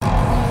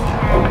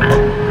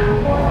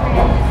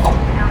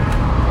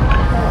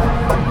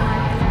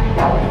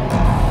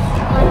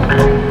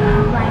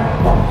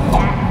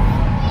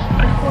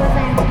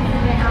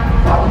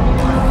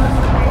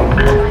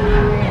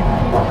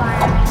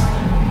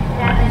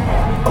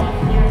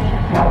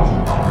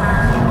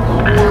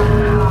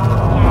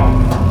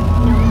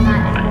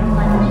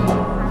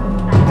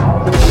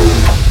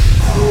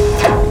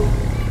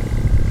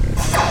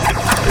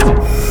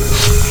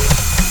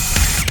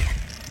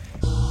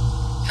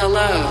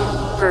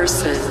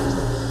person,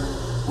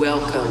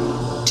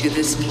 welcome to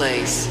this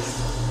place.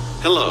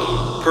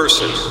 Hello,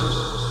 person.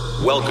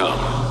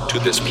 Welcome to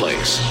this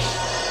place.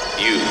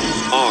 You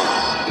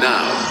are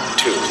now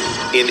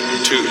tuned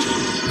into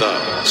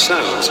the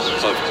sounds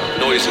of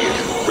Noisy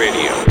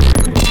Radio.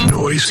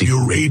 Noisy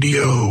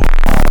Radio.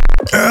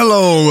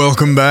 Hello,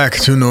 welcome back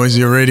to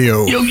Noisy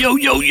Radio. Yo, yo,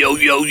 yo, yo,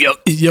 yo, yo.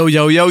 Yo,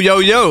 yo, yo, yo,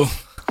 yo.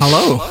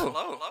 Hello.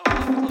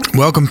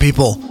 Welcome,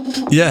 people.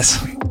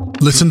 Yes.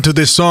 Listen to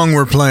this song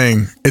we're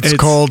playing. It's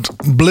called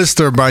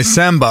Blister by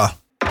Samba.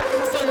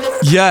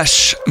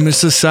 Yes,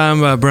 Mr.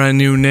 Samba, brand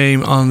new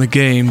name on the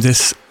game.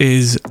 This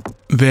is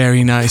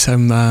very nice.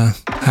 I'm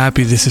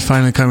happy this is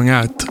finally coming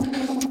out.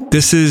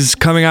 This is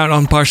coming out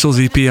on Partials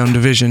EP on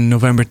Division,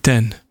 November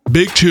 10.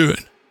 Big tune.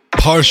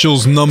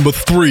 Partials number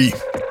 3.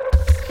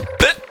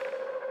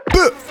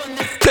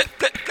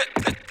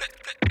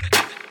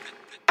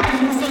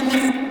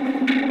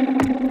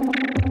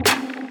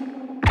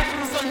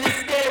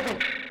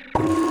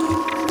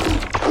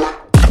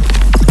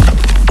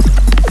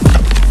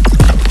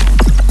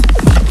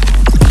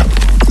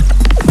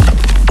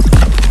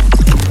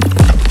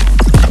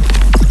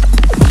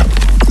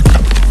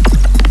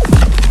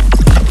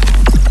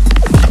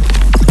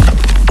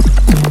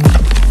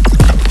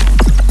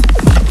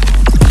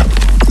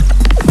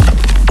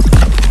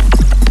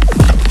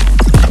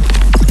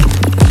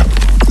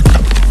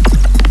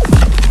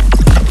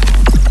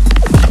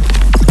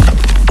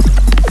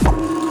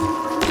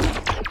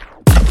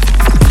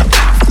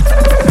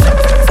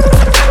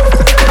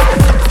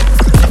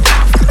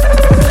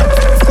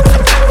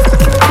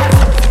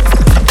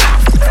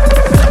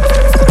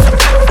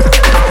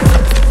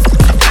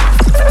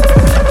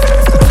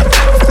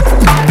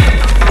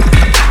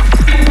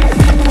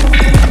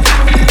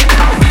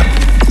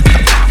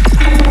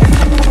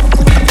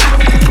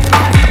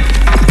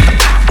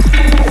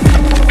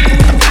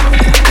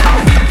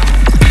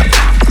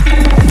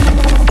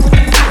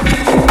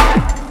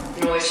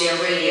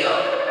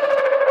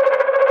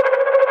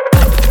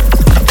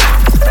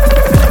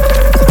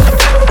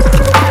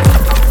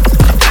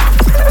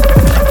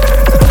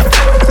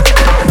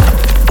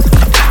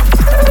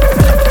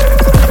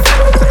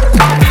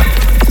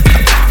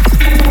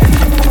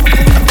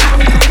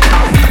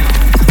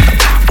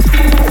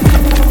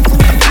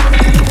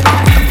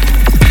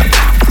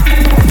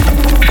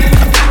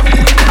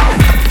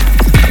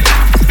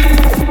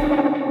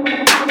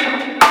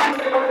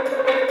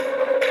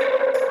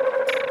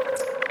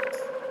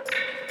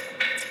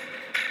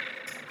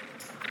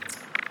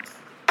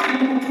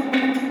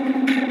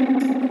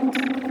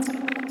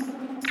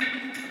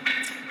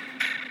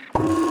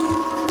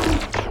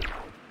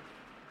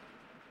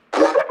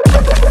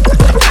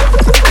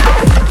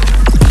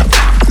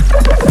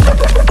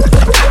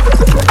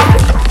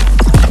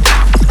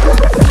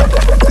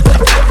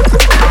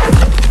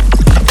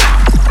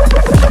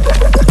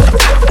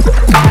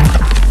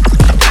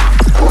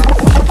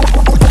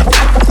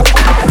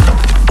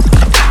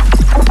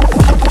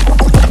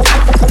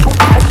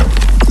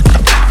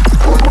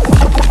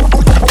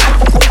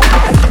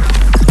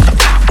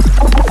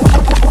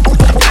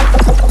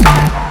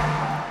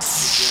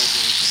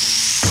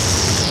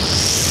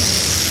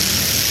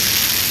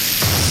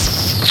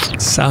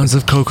 Sounds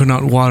of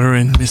coconut water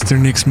in Mr.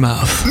 Nick's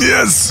mouth.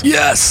 Yes!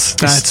 Yes!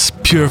 That's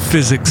pure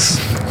physics.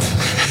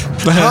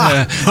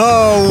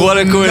 Oh, what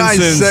a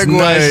coincidence. Nice segue.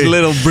 Nice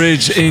little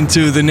bridge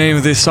into the name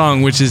of this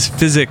song, which is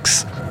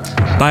Physics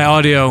by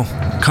Audio,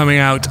 coming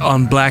out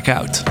on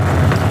Blackout.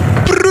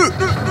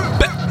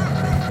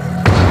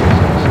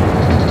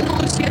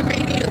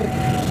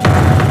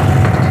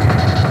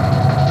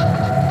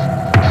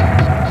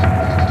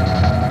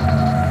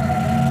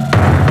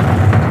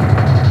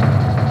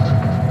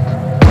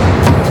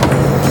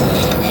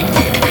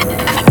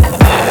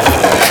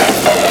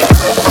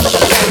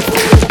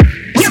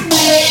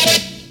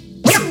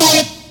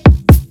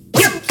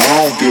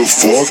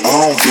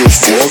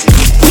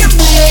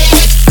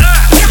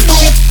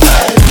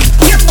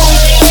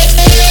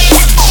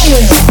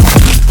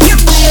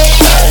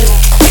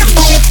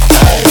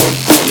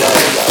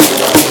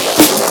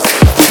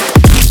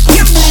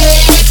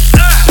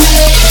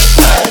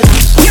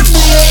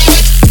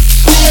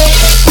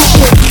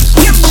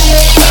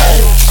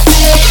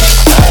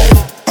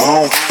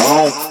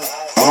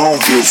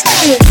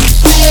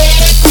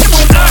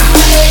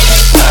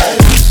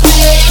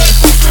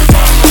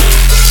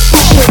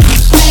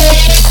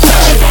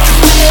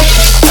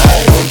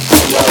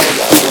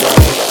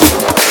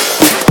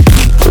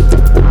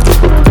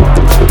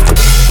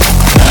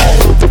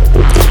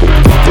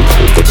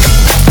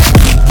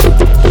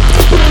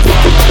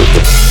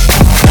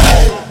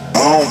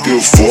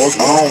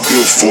 I don't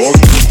give a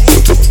fuck.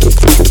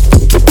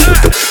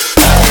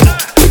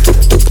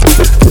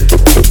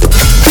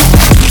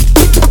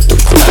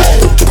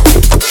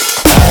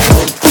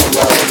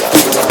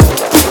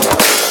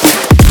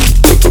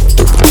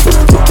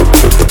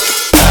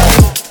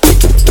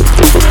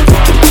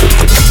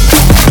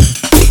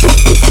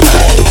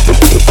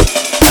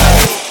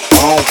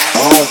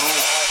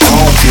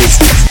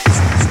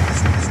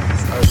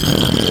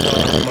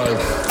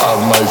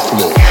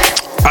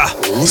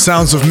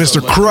 Sounds of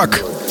Mr.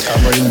 Crook.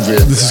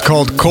 This is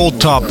called Cold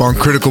Top on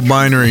Critical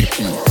Binary,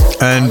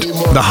 and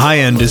the high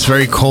end is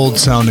very cold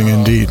sounding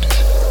indeed.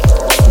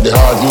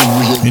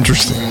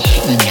 Interesting.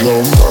 They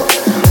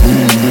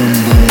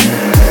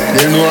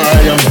know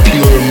I am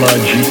pure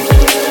magic.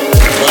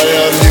 I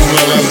am the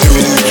man of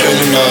the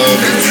telling all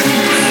the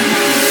truth.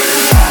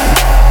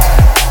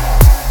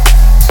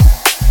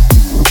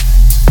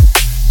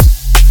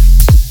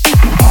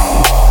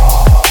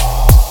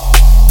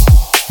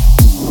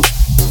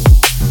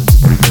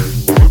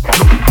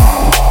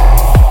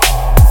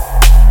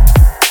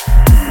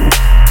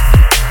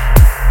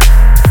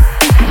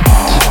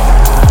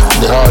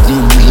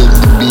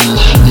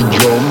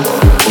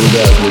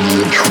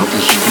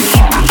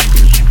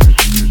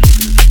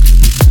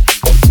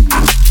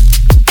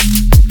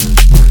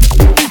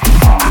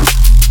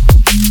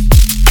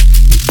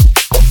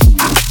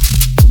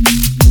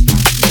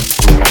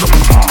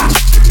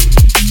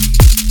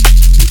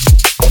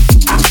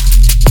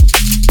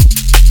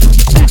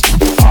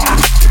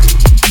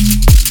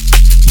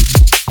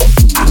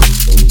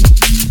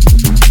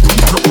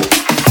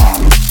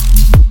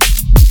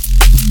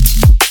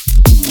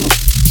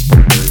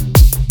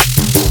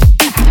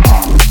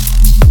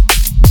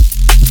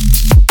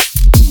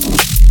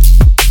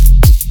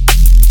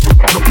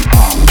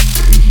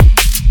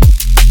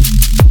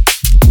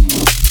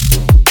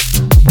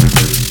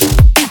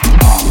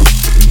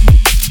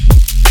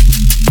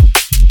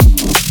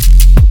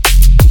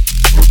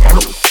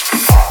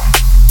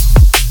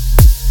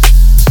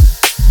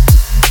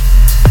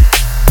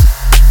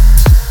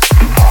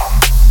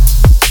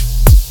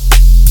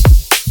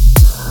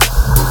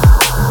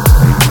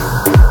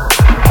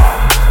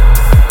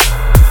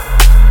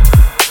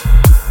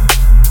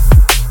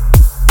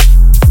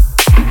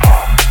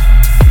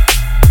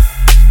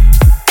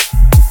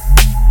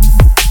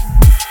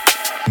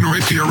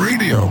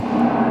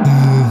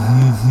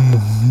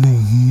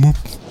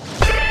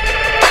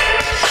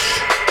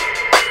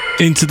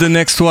 Into the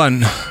next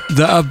one,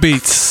 the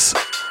Upbeats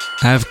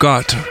have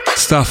got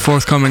stuff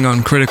forthcoming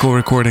on Critical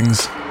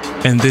Recordings,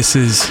 and this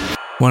is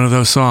one of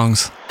those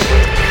songs.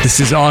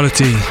 This is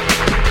Oddity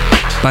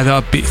by the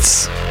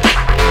Upbeats.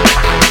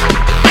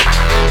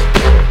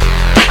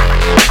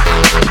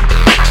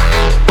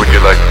 Would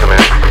you like to come in?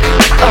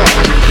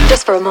 Alright,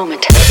 just for a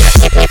moment.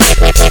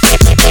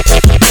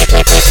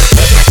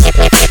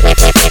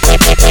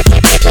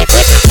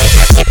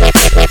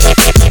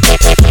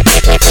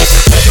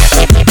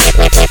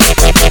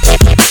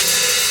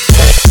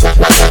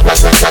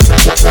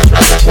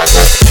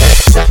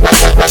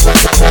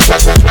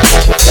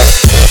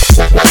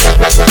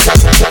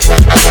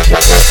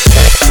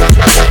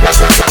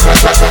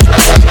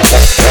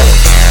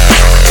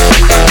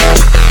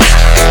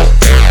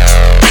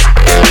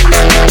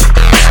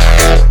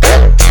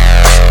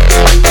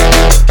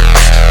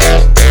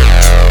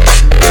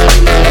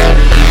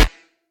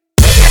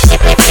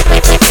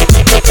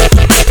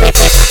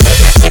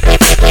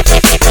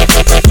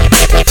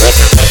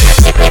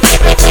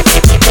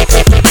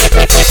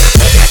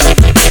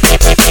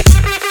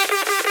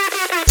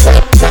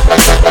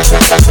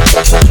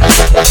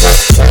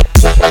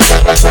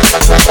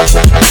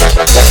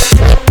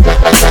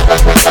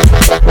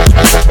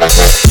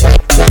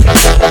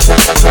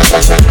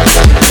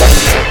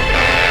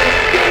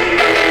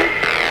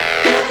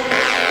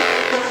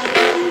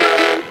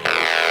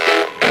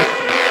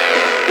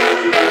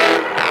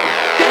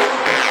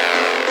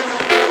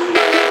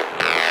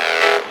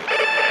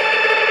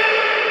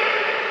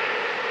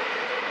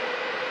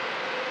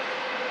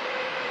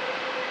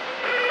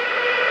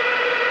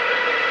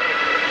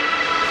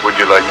 Would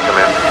you like to come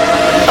in?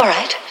 All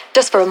right,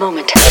 just for a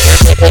moment.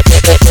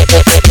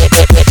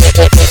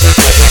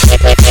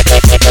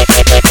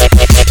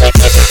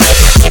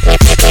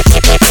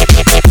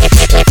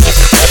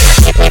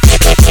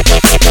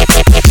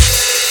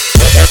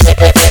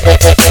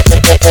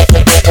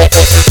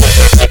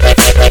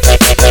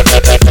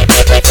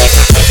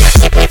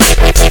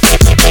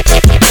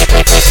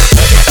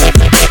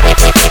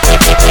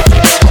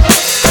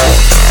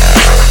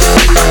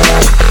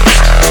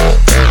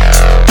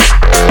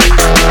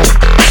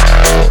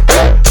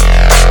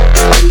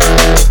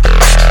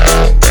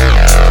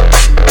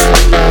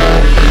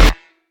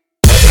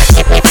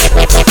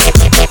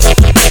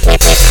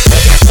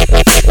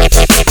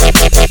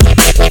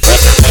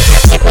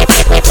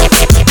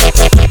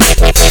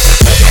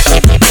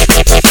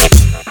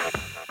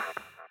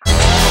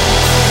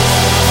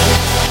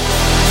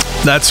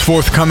 That's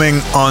forthcoming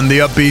on the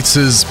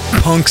Upbeats'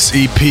 Punks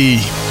EP.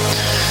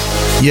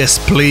 Yes,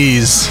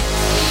 please.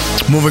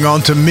 Moving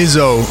on to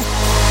Mizzo.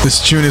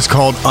 This tune is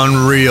called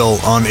Unreal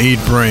on Eat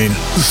Brain.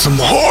 Some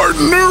hard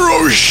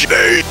neuro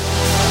shit.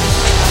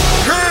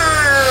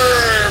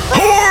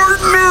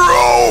 Hard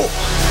neuro.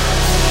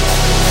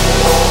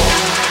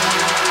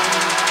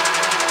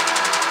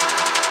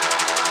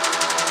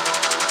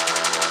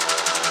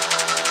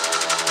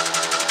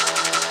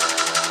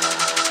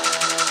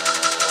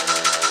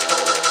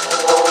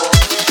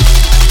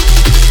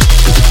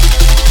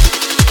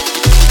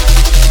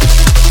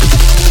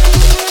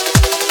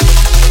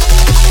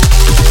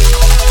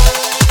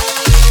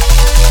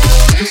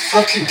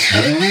 fucking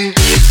kidding me?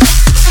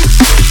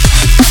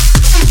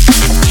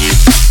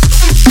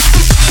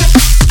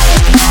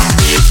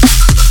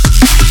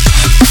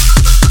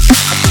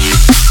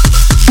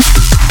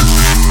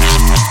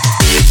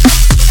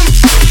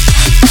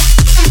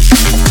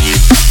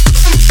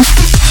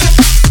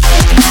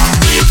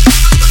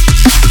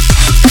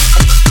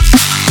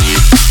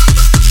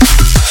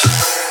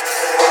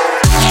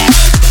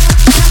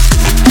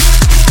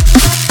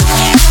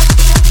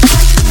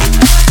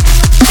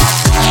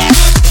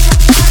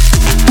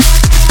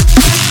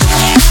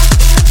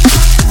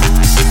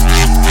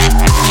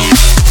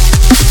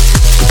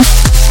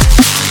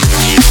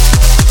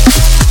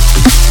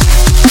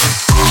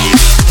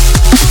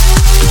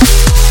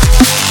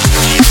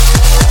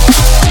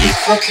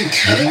 Fucking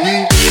kidding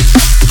me?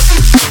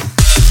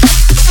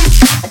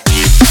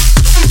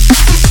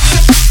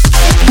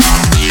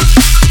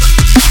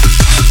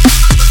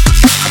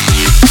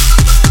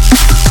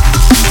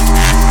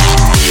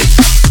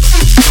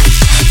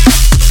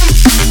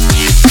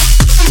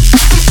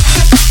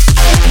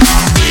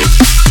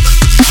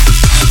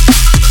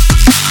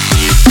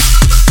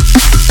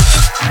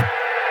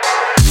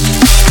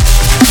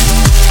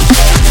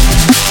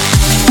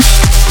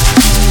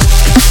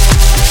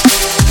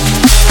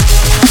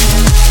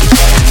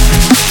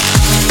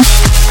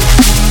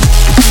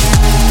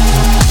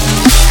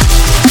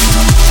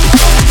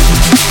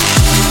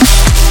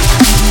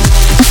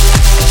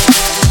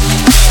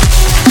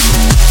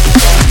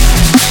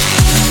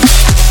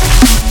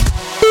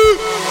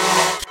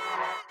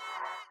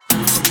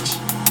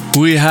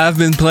 We have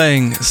been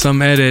playing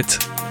some edit,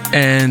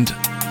 and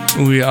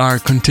we are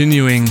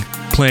continuing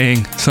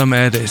playing some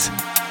edit.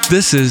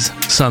 This is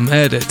some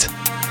edit.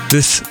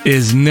 This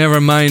is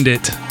Never Mind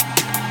It,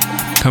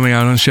 coming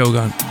out on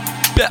Shogun.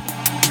 Yeah.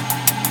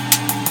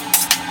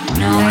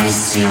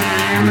 Noise your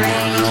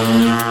radio.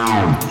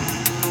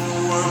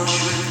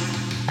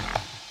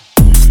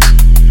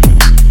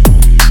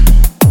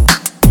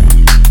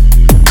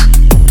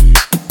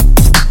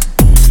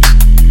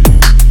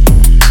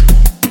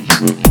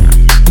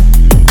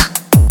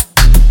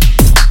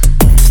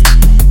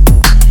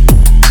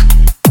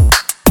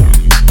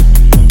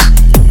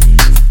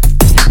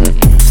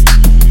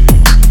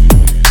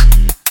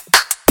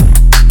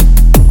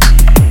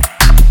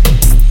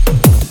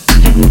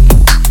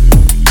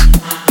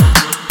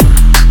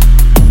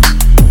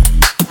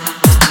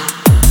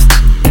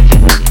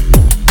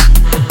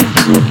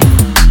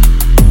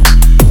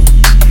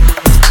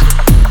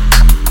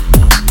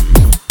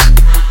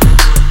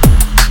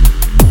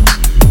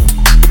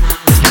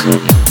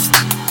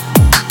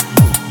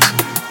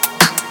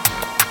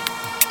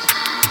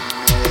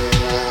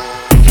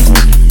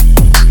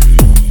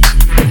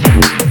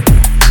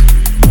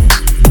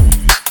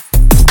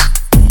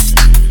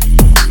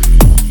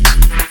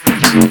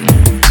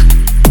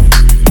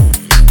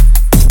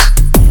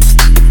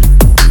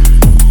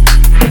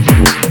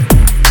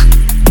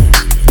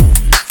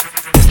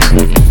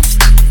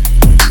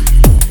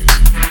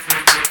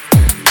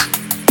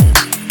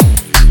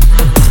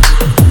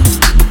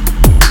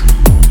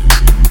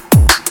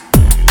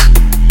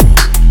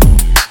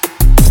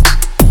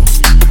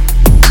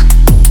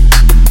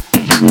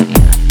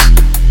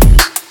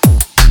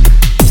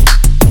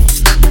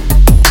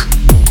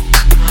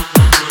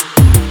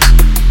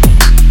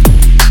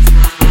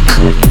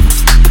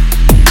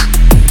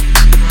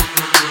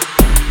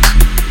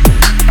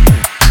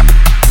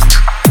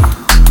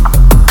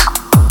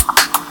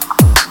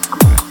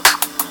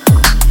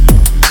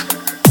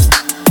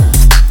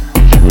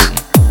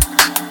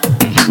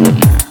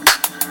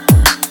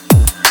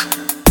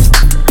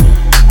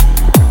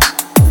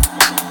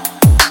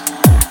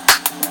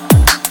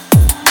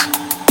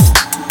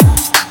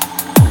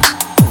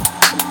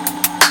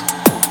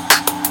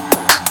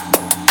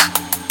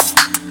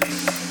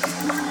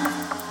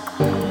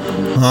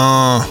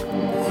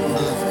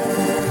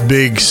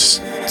 Big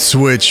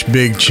switch,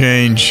 big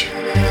change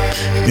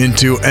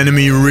into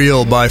Enemy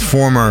Real by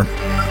Former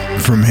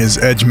from his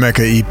Edge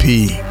Mecha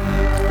EP.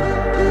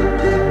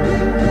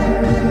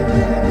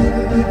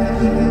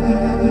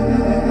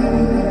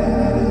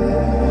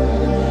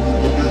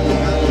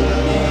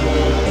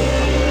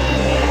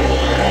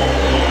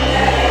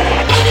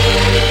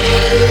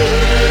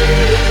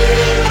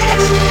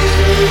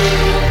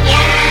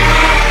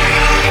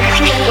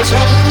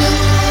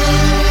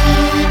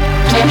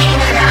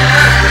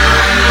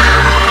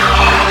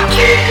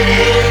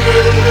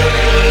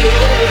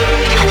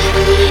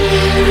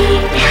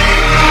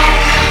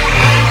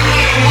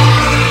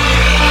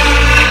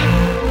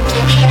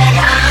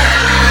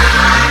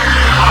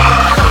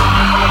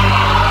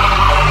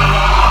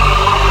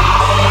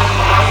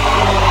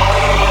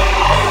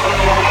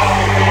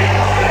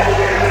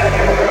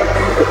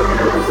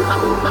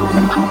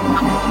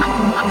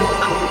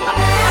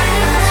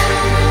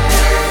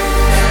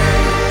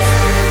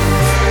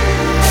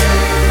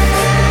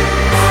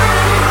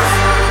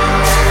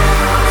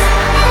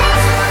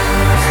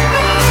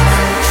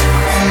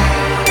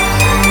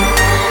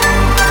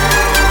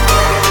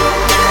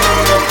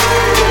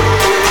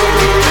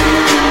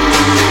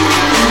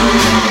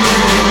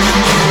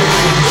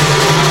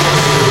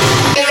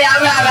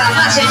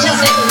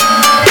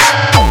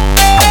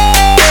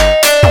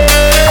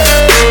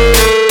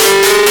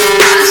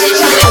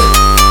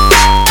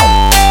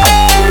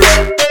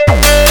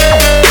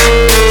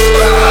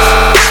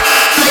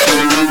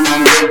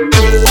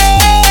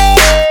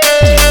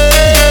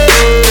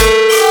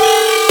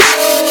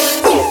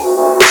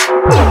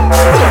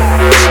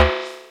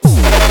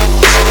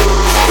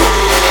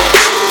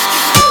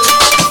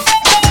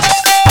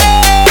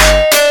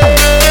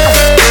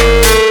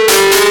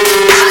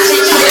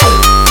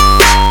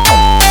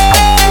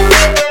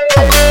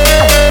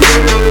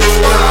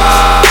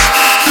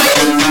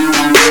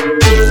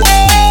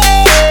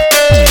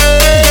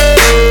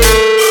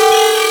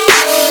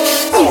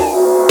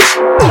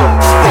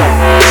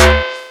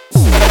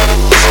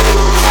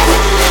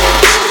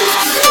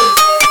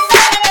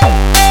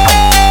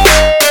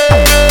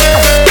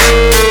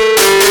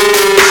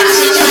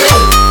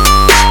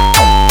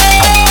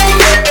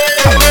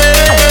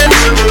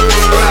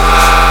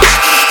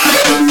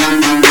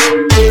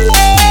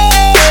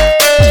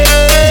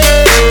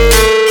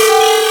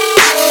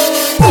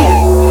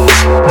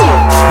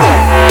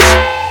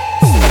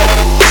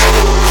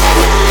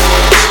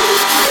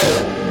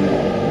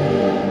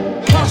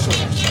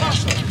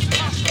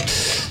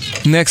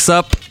 Next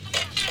up,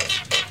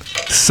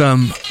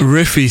 some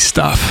riffy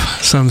stuff,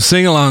 some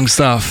sing-along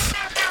stuff.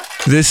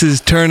 This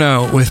is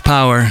Turnout with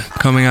Power,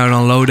 coming out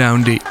on Low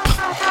Down Deep.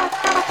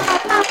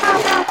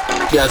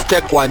 Just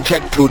check one,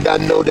 check two,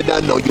 don't know.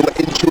 You are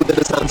in tune to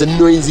the sounds of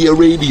Noisy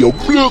Radio.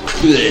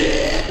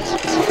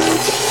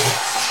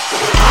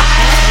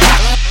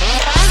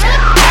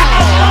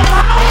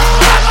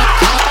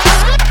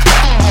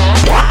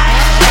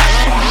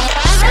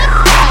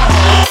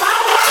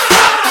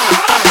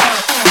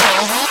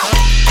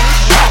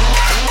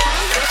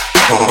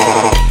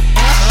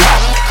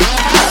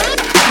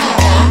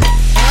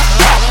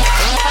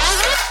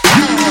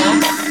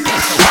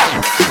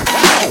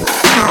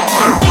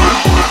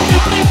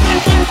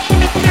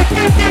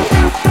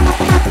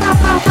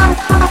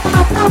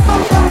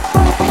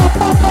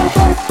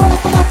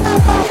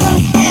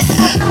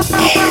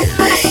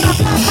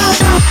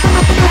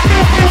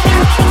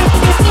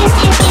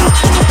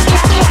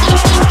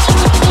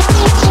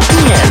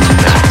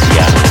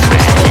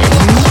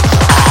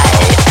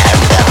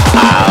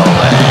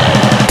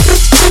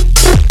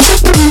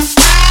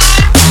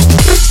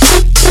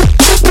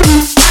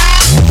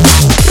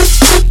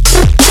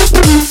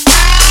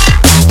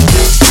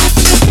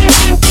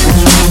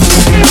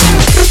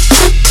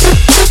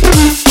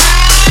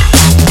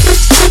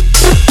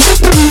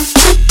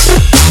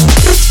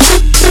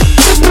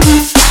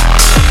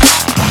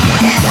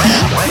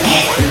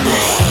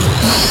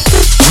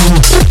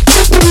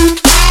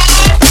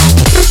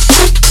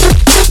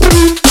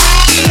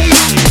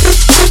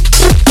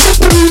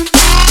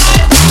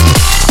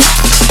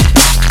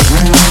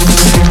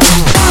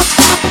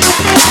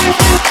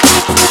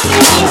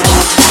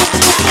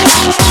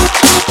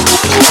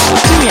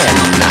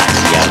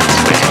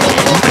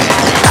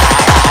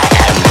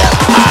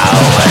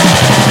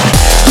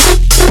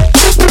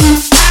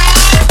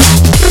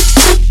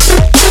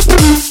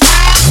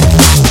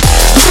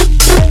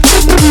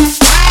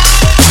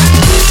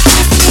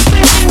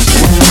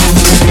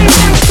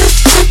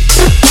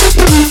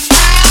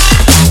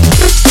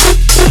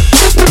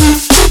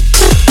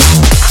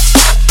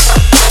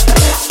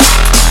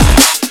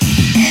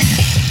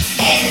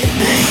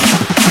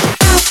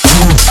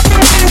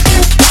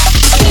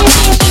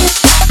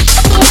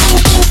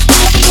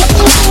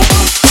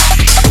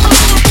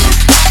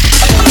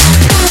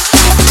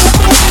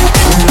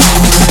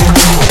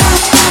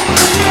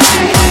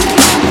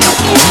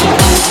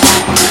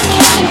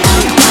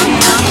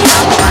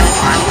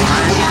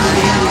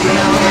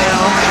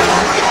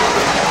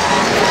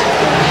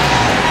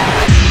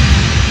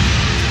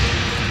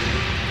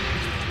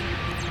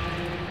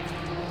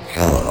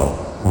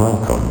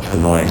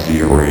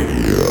 Noisia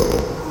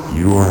Radio.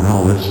 You are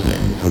now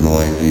listening to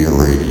Noisia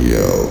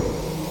Radio.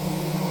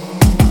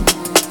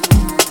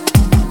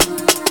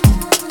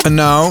 And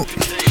now,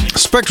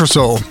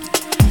 Spectrasoul.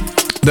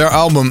 Their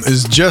album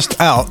is just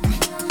out,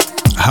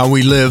 How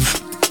We Live.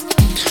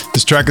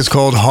 This track is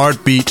called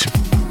Heartbeat.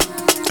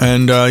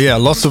 And yeah,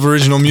 lots of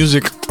original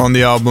music on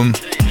the album.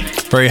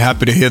 Very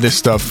happy to hear this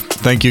stuff.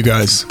 Thank you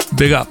guys.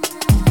 Big up.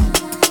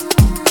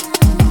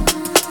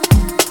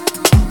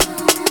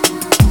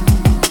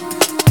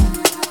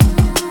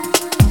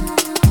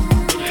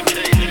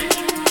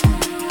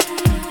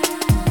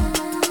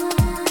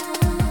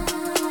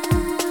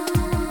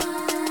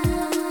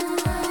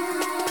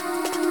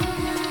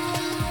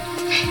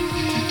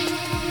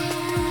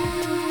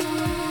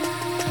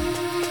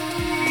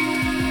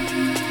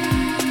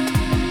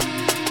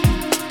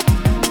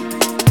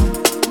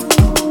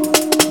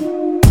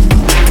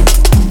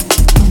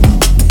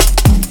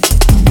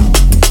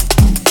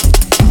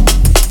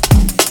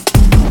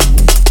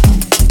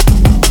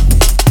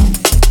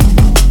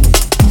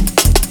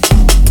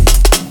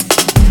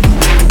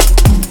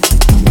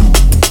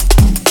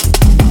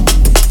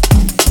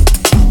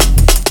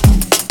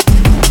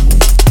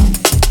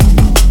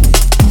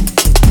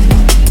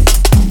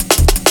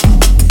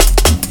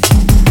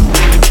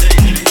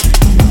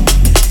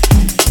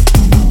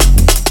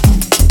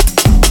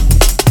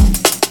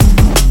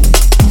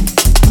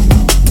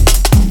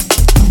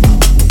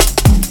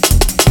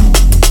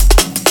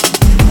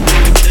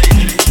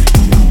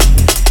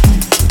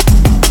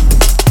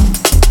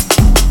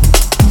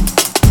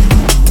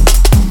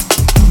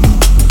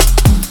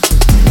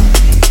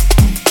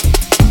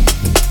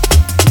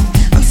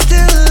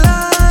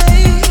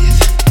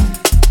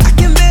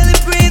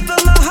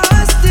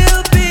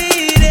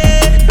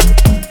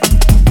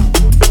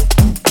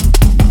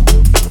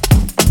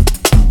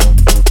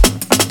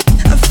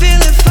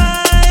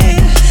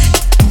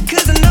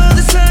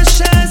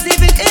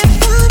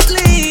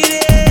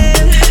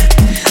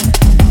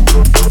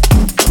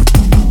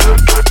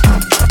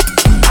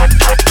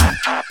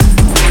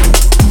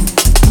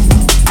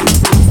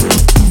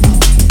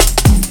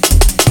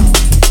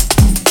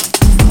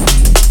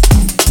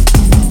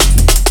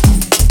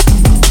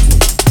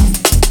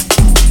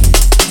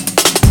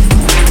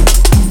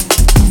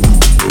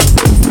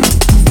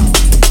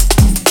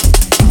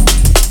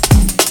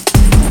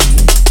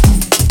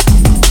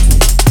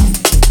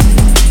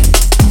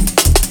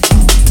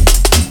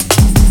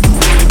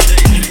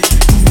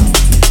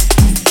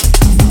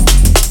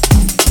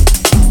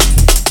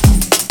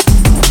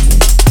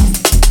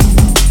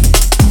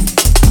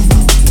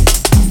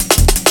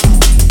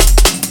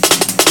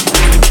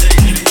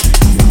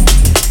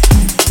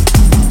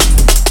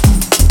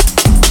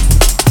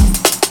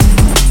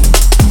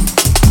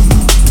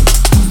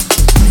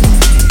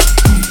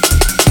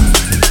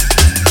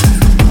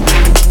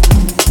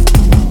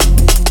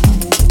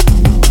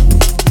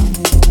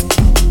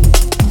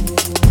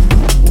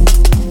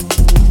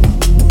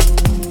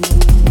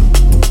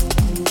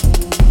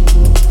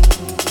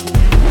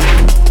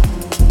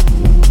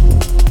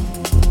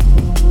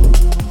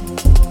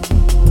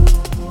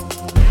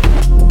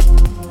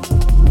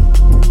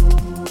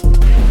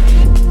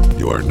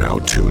 now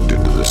tuned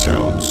into the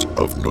sounds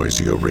of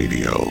Noisia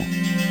Radio.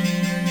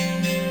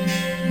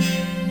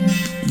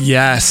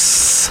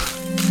 Yes.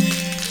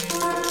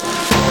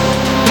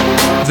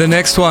 The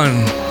next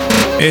one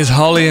is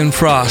Holly and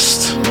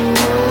Frost.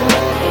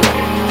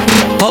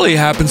 Holly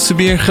happens to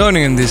be in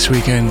Groningen this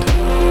weekend.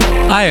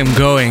 I am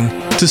going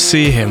to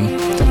see him.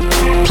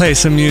 Play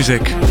some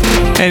music.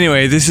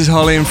 Anyway, this is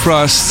Holly and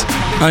Frost,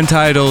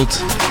 untitled,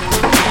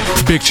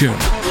 big tune.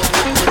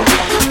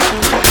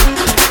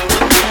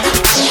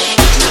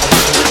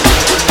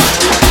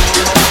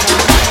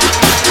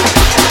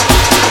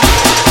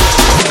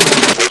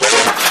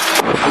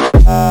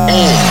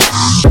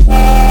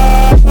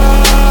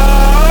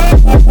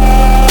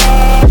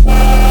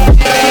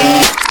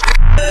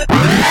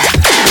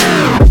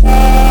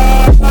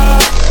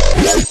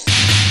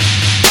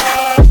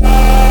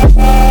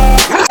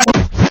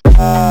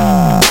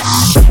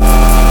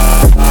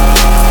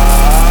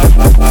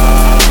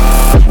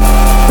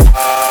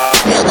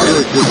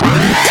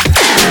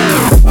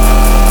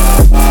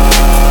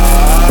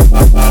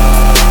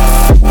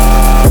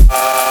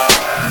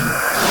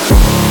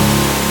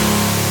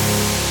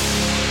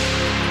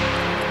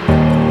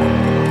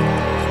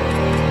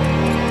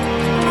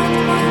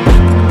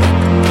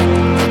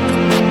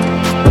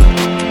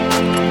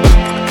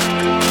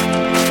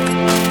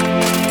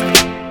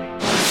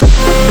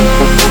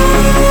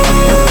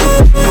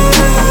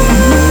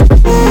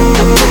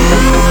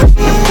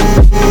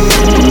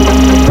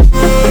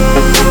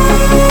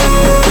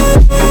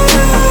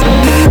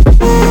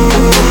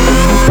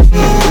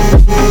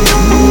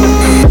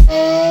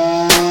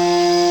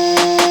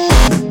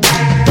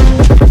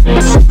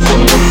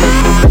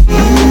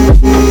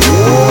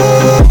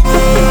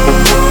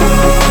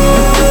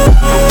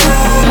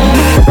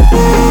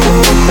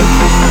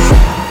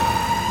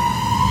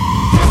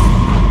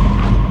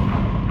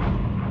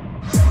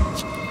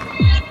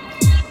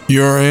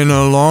 You're in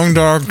a long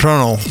dark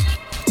tunnel.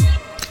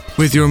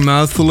 With your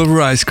mouth full of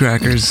rice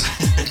crackers.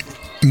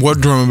 What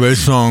drum and bass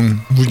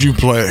song would you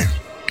play?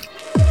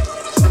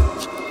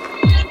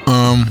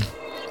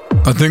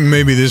 I think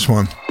maybe this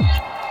one.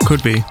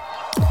 Could be.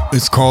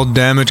 It's called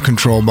Damage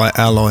Control by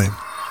Alloy.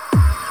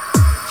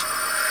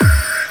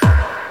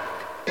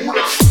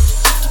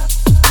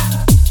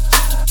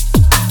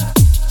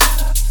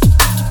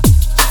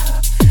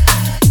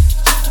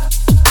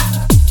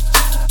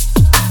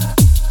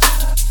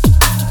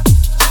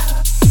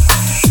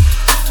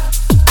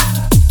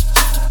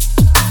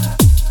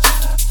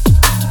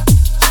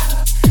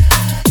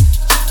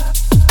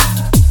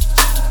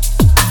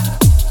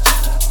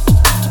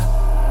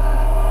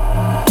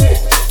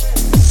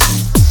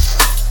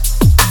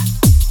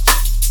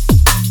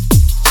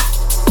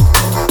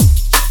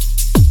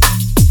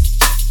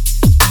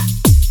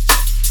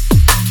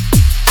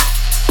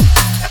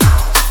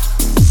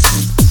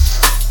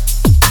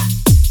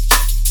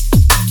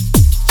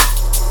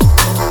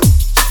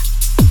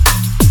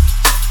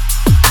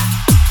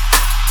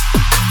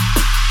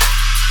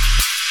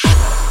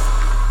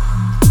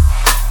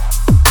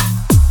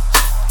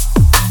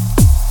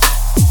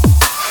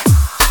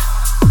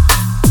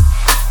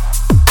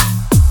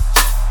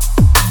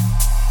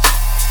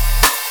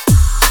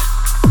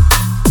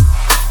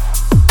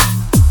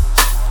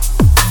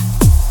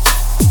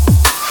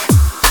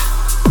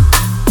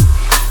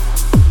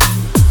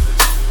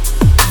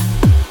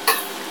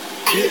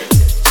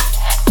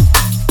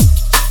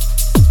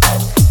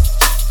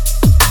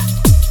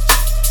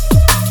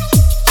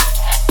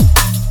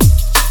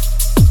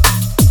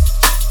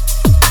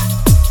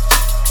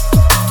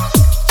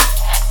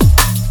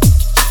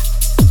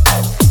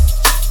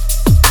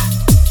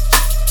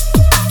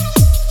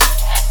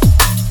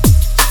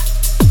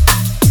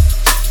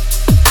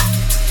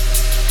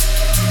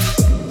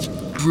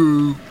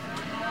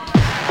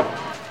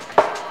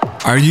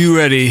 Are you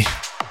ready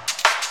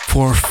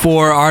for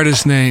 4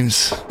 artist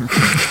names?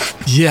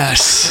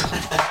 Yes.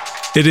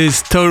 It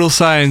is Total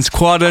Science,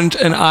 Quadrant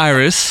and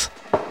Iris.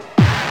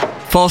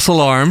 False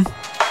Alarm.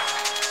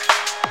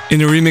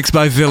 In a remix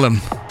by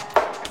Willem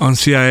on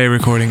CIA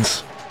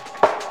Recordings.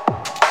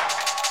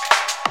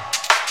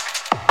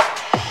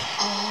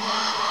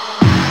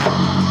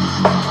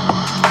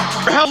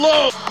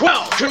 Hello,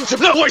 welcome to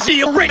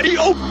Noisia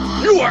Radio.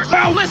 You are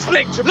now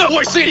listening to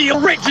Noisia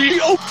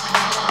Radio.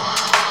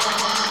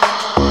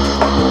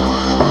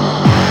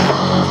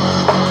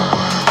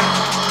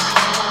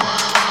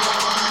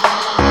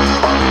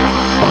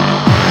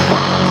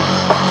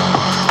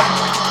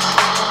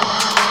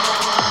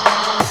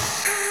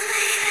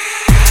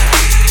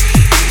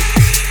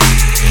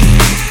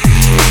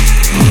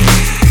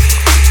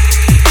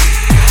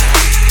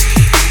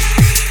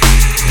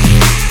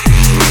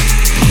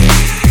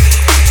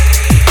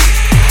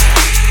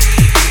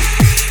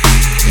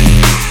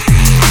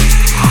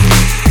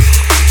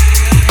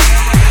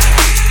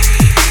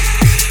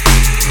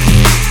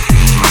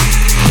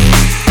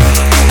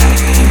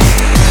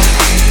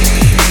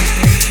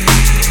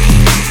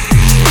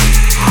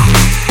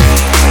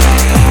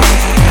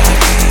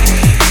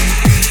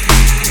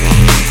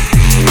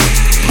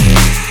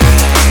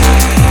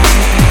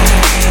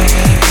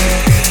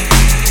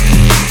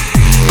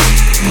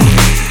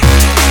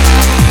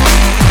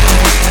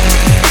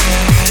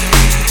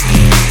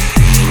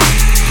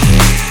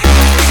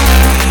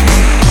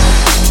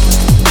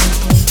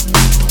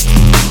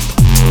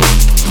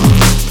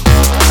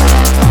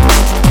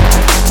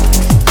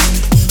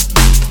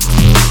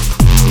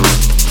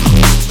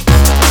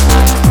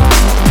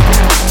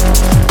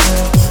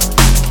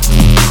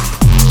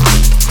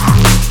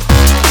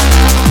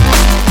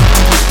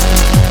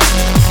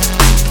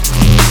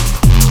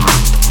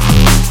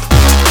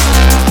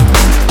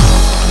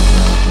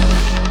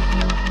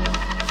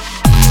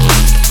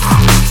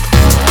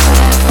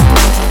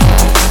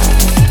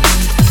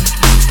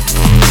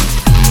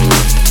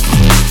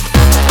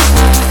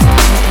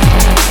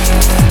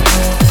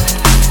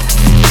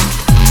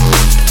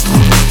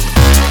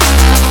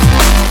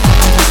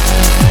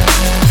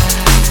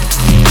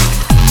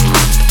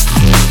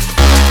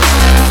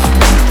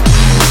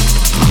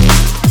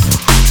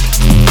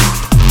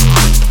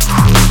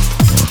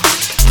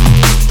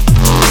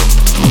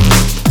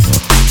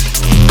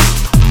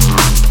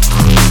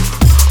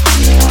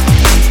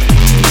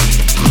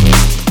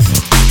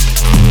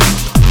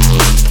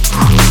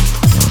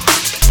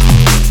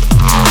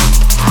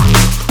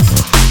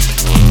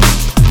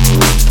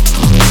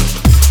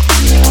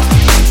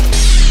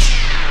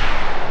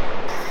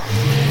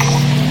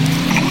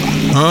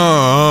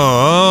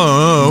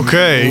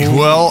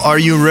 Well, are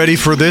you ready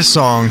for this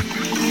song?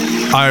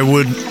 I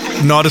would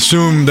not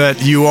assume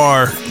that you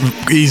are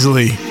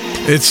easily.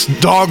 It's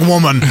Dog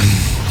Woman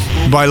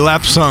by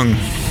Lapsung.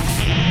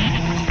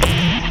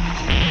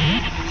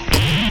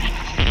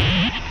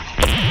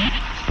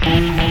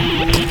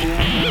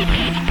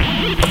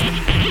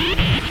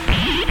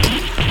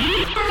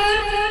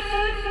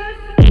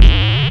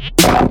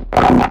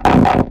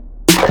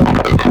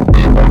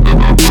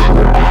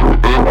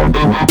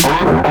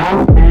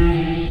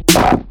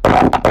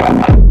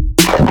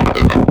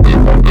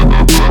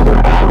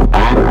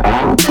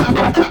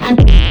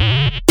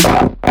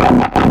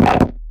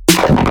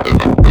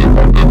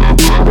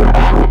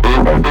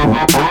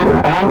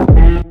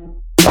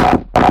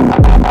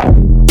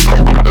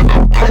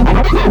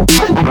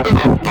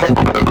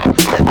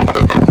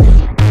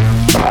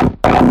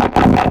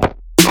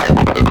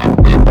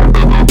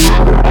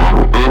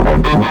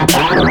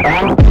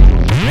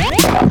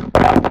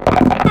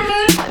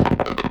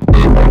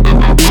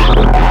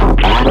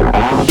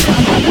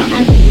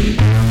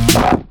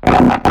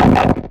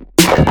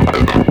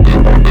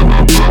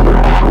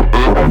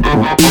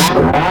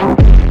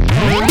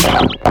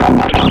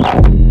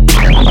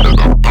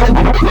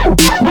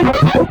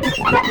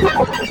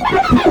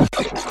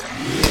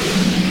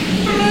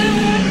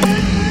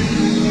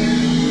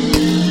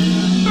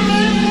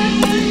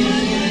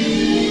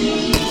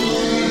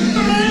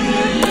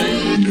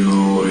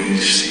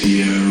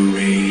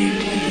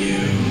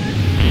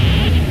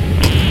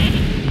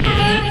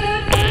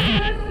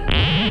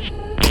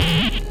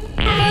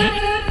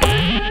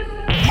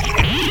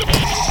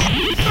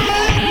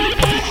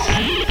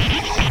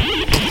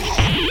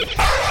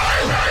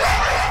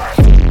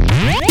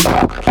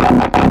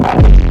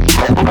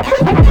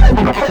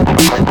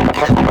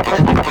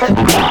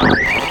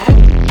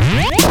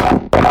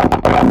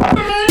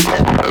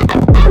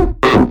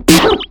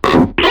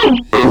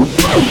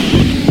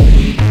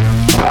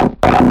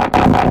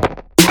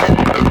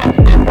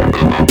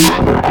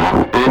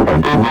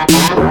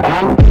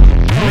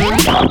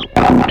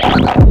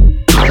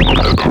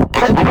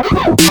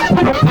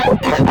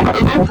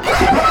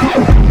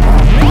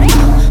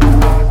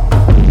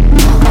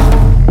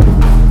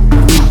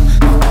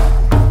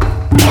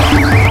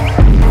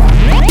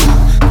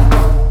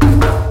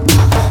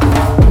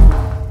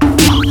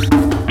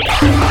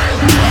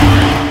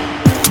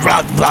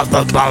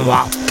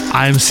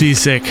 I'm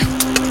seasick.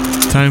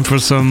 Time for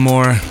some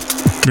more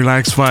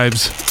relaxed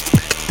vibes.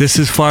 This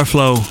is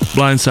Farflow,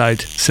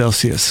 Blindside,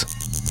 Celsius.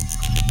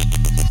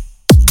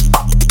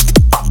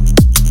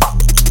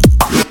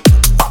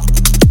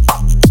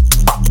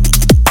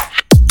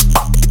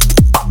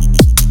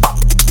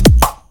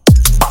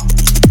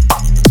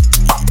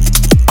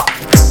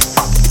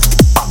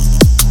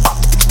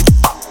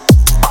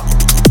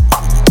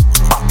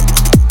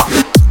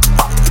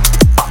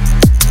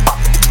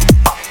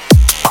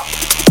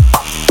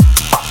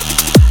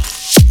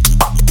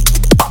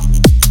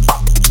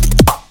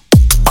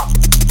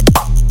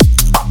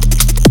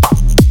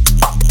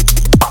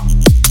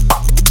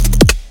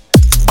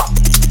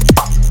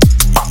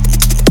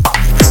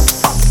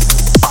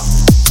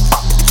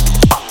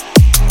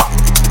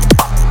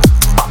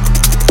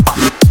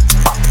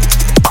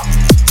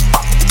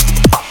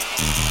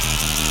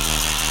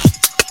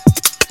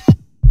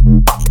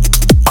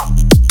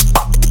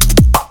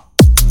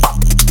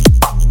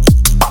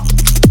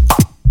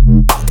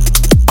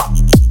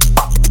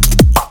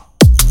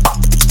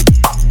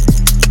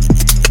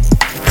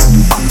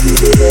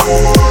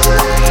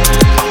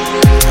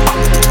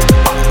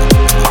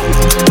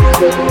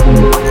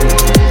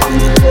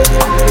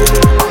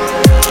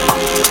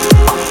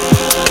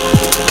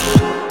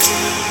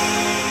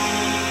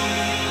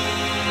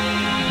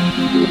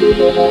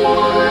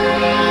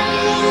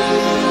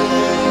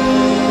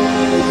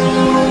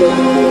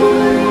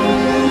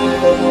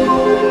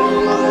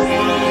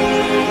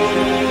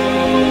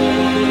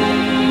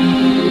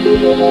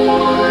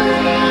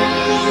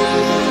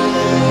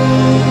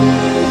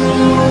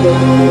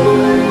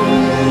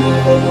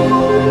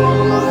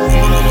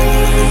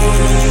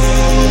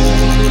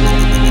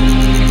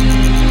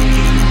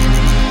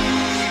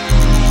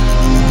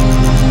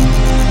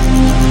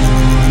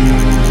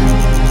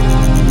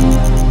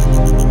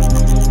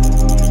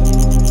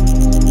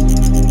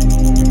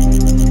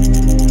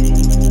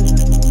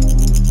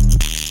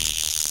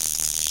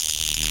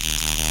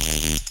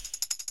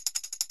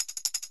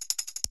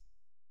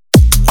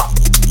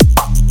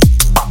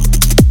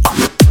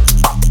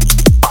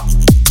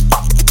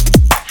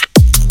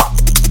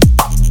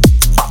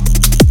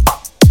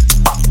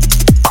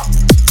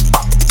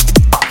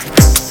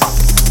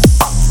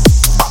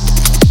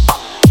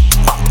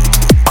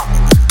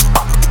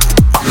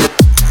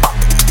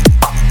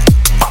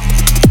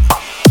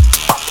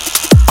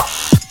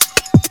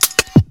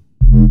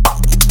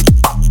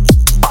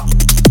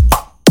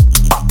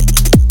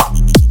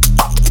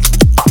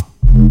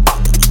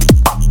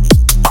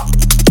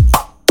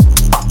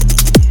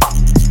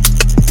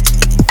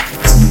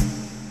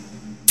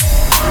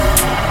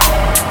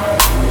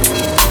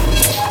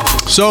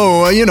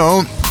 So,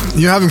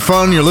 you're having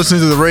fun, you're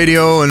listening to the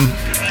radio, and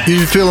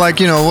You feel like,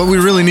 what we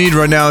really need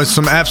right now is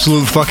some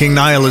absolute fucking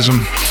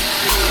nihilism.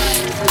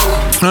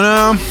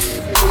 And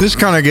this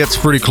kind of gets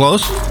pretty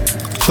close.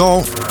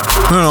 So,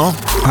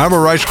 have a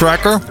rice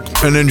cracker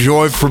and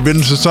enjoy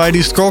Forbidden Society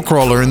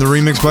Skullcrawler in the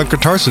remix by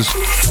Catharsis.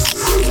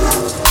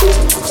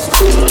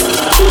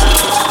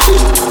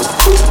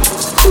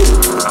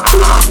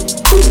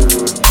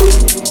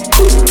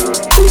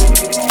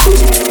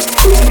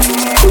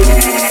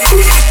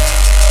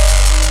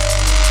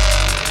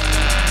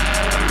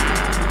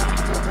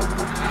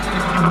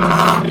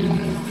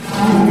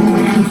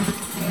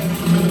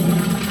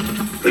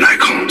 And I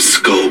call him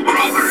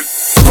Skullcrawler.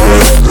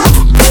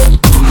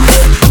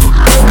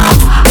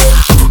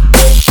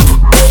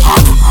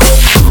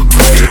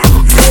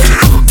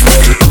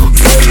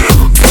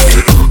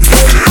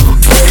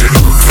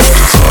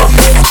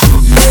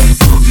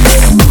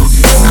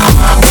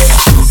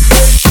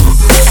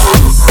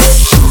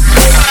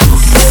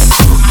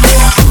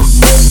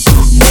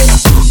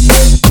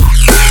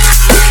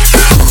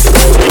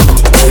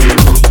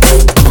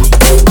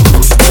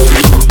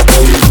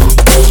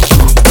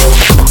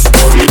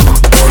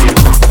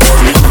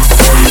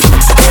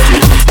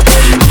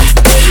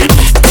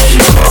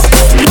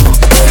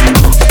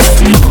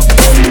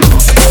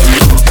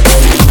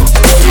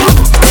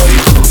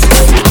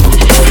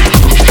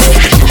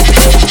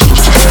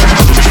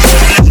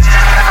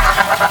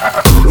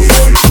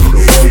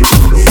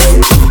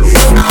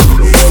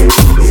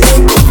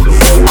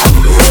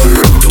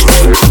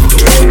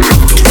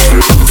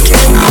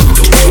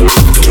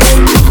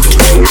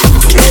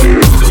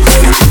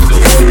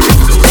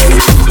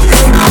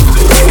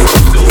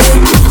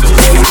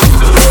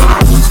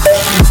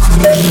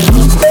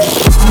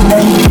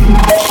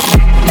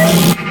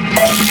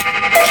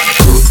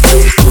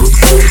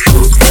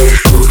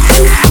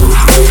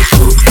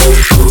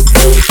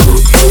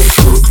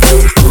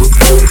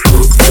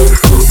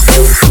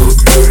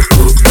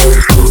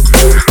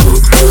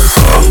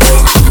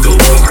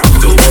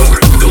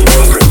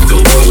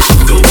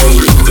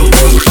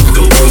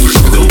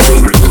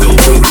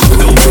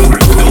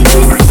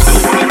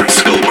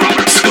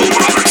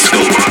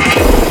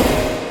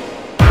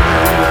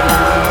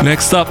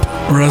 Next up,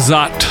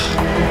 Razat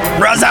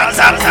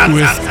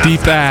with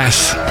Deep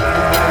Ass,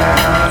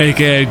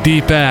 aka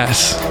Deep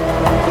Ass,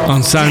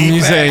 on Sound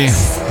Museum.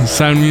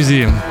 Sound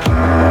Museum.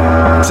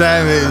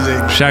 Sound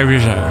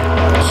Music.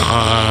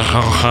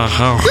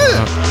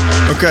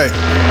 Okay.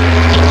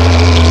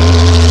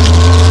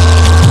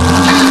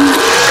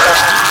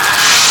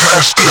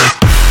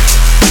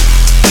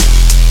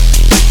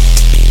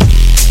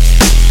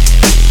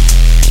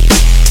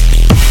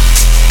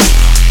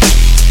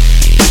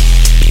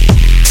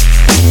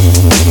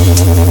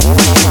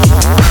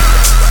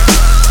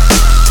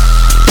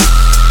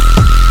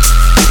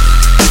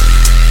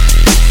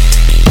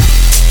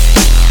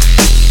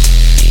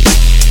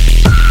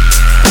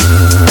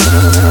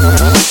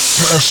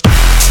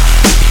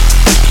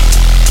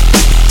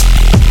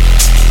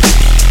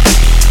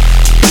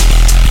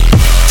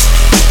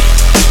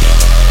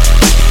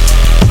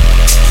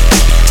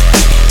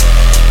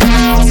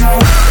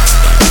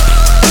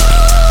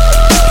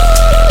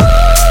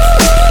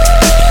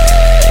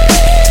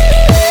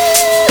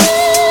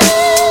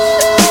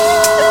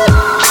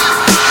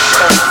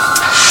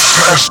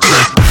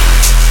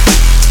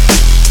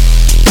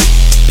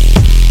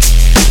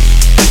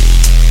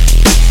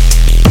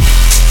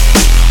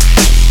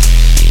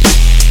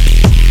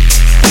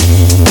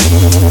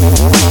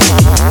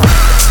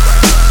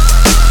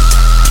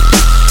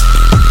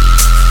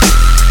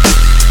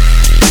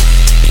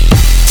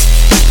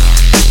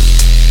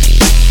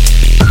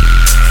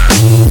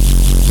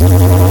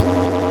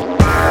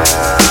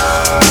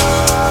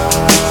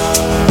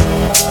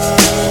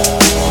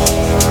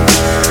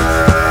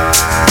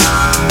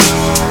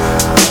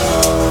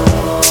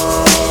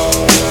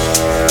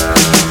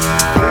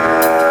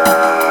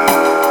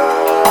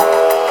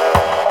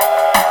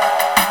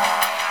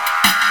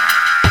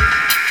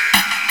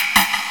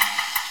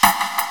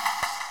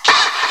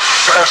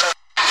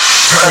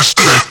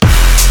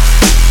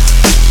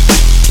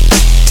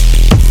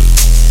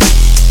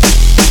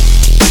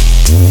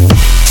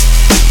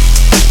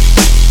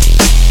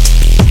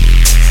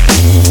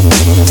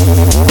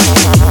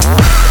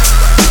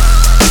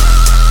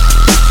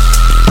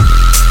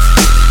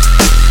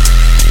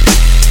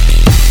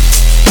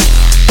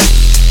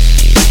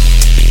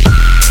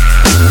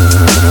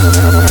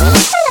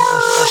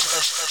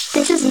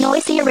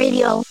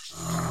 Radio.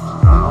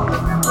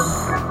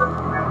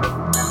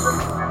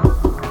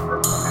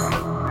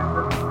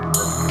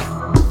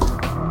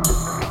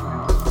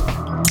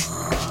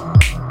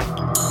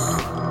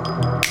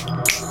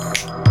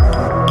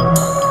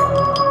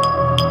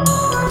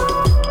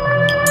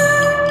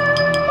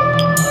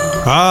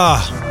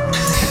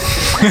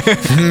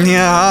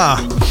 Yeah.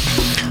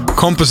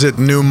 Composite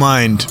New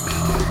Mind.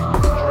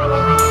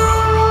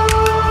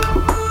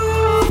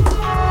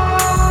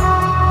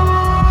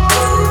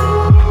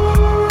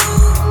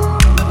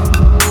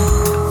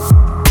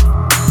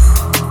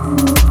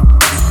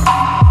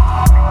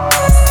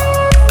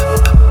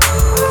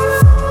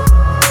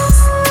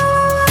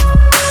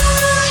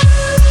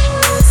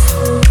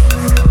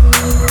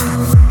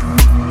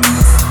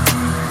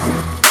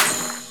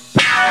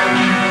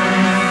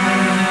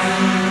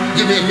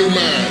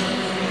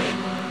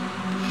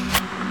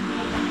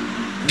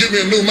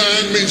 Give me a new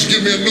mind means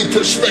give me a new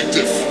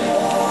perspective.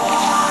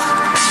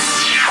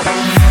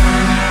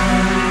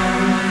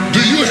 Do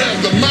you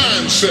have the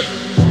mindset?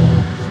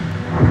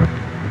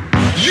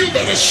 You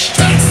better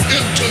step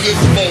into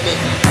this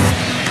moment.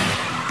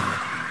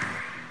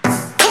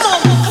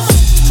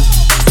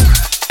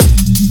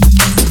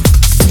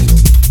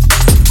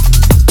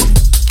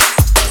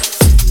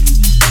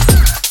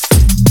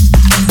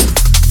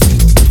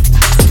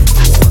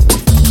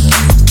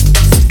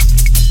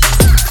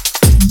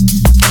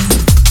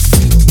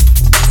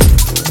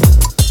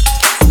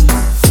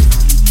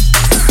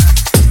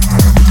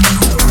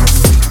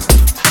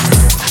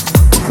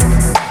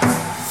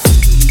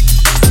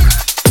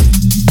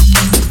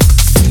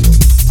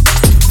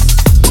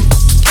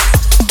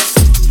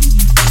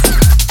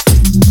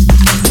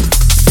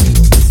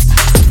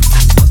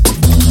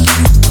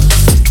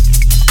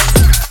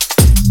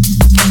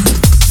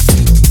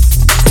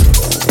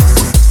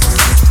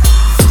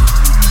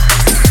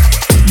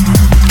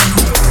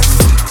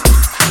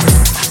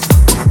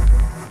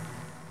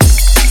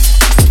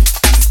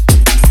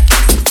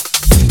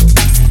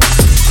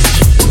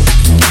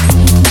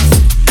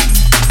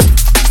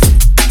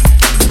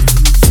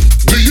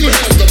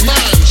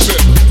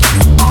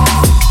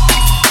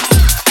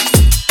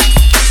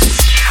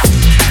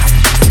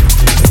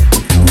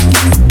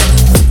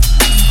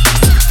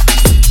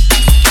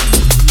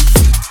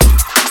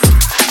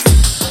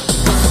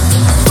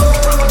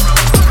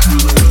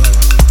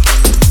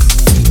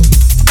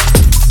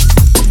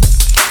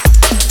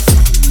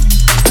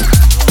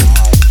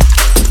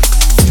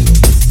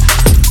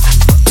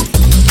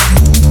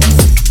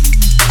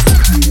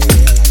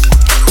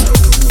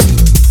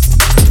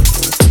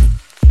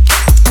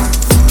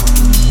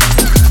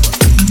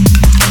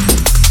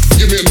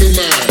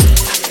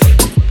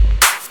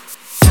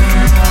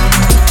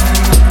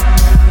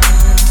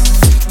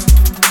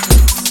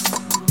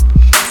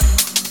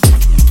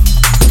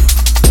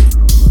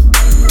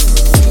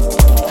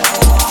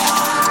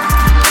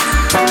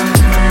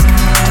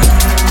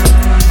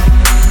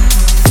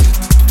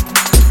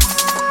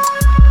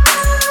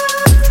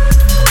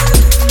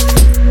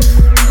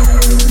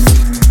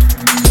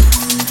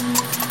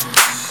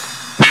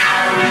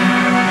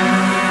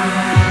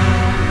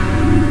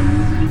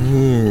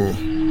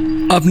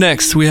 Up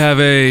next, we have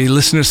a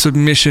listener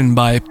submission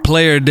by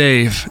Player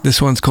Dave.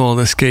 This one's called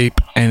Escape,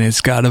 and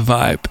it's got a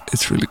vibe.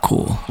 It's really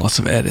cool. Lots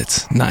of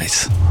edits.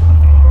 Nice.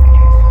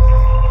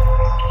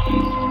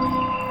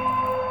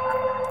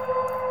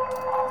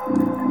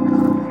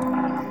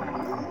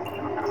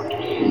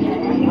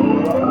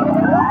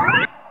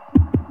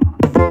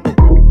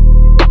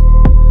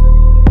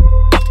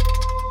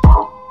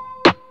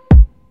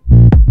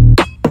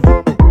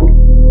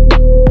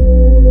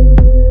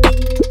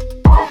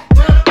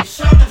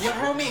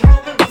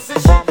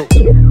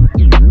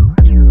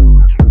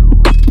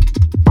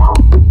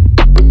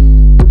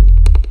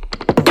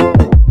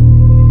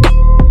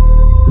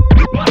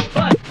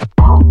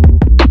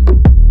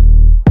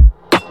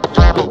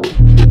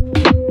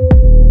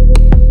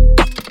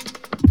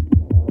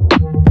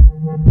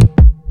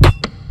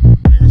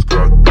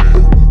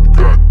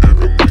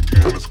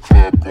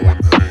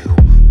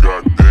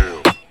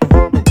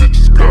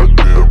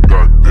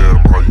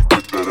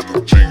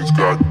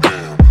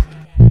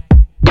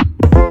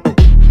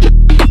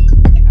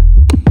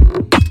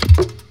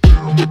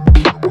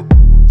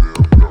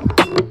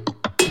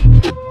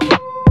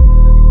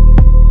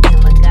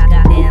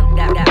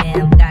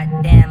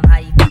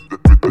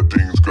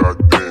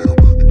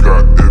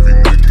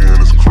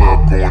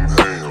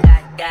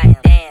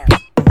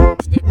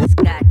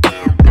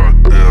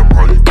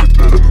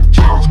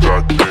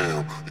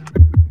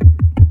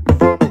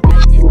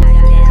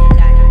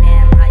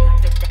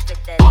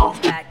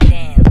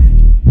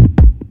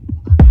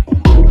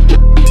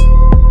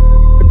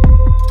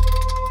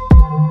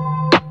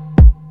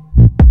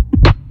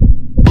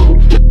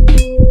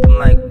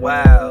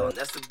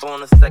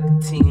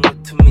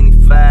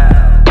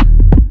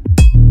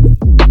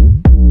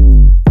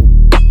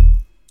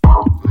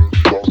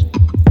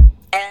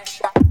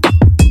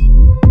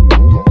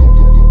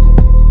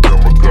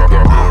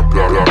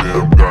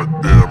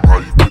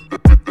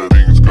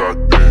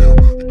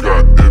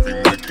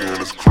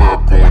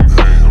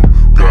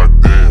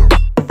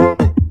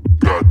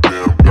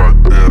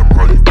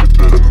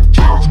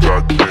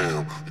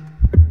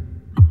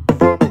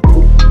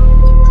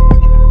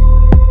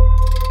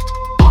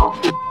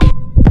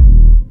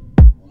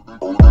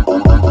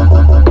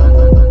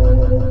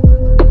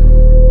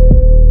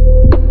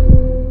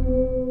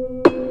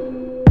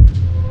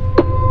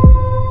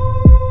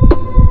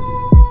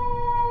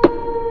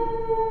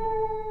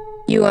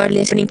 You are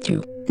listening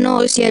to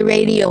Noisia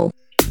Radio.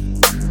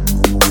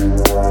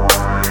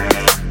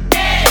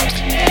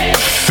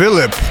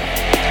 Philip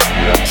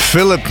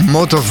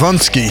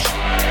Motovansky.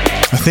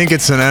 I think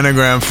it's an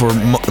anagram for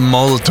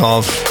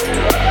Molotov.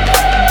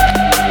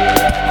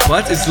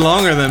 What? It's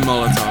longer than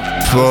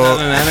Molotov. Well,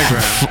 an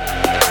anagram.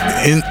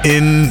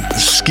 In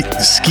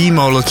ski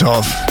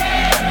Molotov.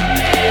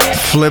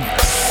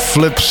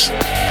 Flips.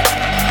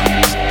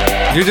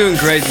 You're doing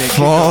great, Nick.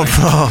 Come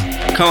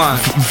on.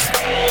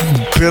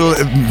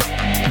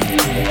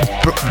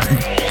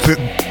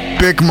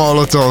 Big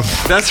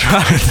Molotov. That's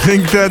right. I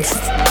think that's...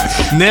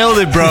 Nailed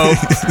it, bro.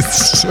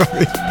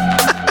 Sorry.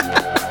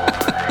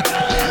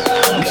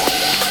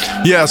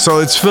 Yeah, so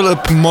it's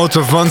Philip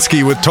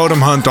Motovansky with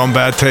Totem Hunt on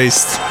Bad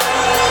Taste.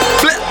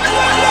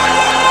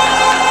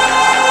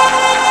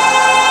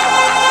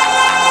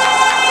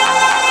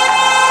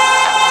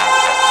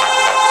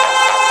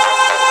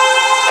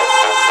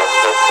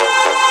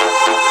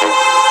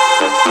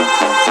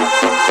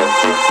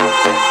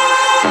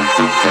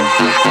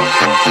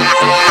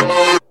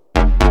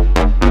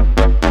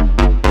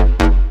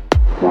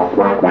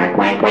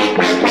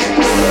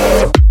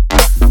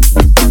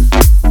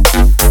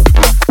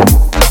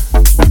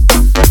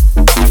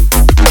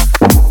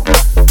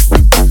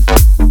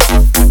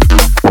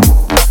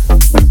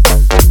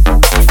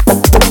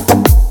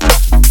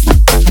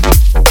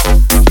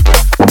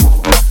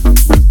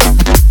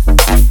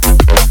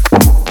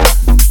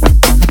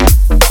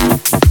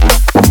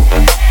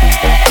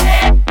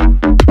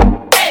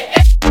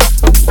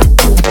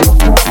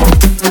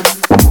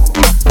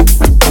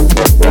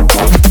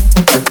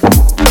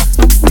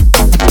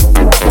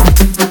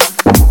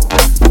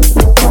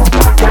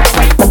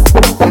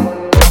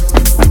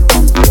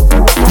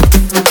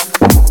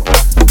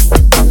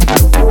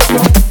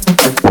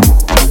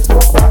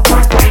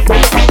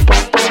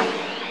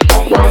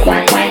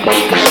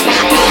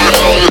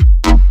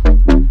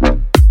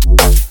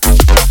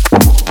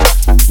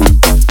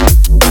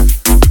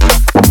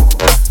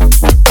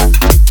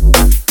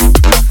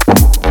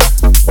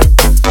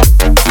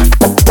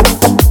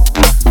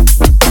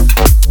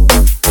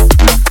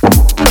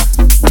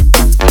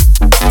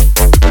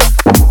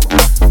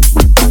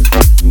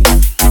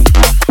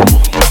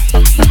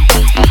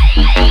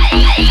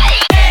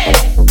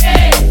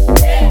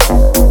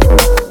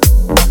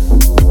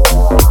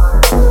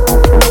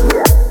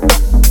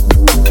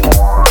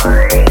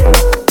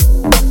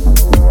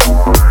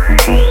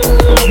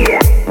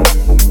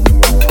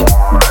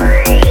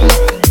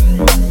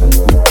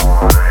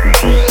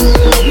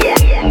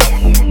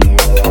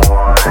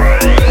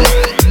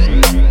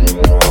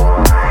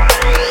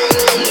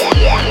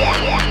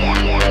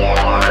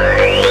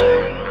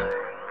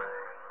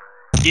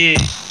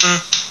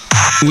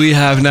 We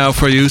have now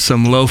for you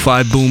some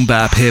lo-fi boom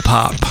bap hip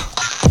hop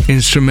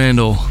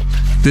instrumental.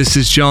 This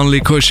is John Lee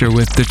Kusher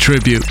with The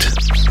Tribute.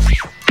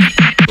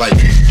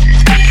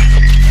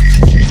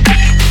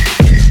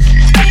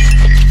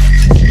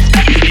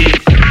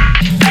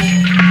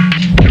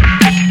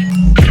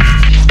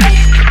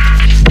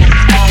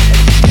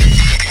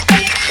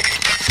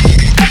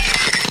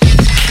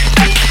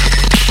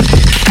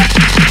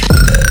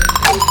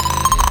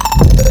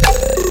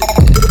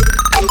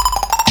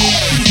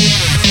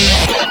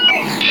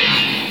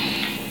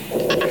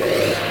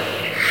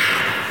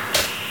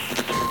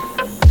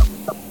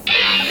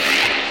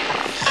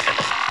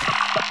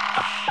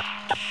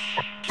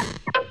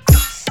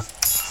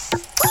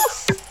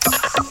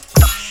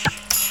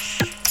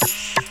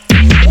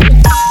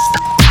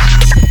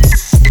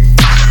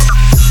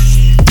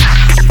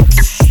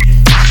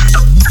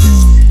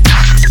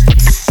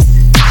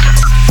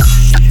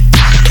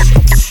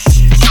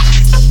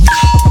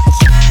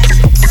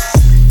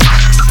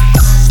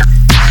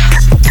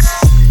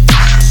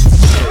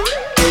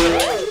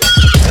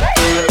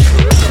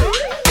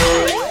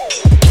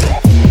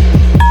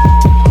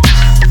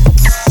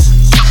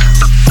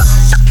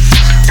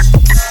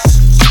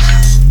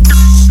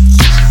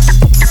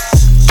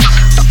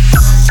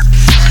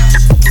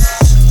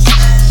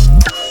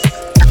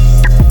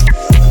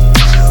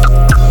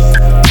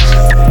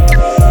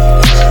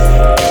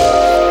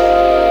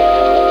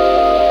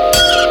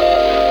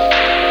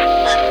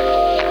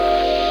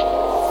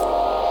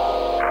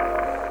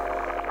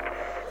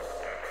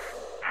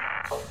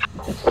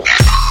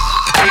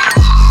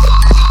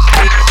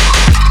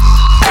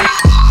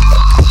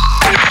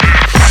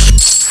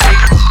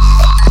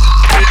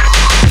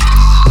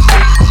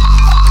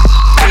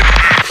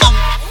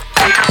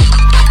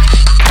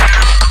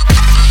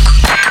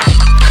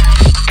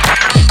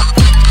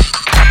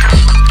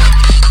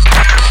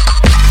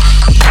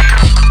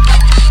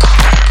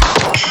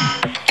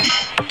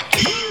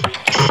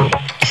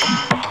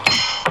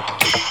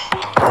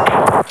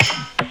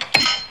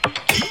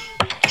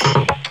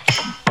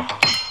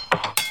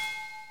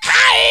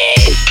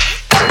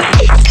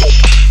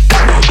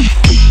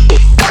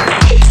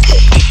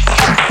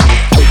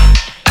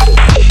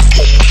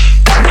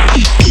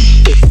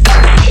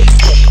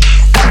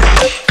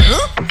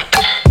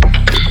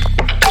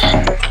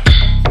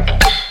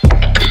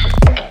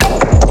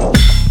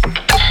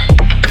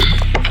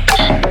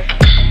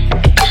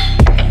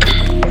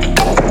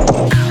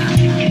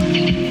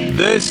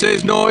 This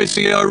is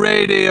Noisia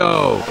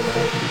Radio.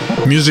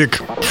 Music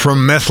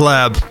from Meth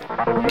Lab.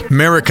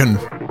 American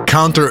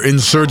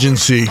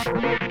Counterinsurgency.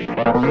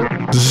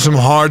 This is some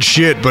hard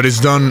shit, but it's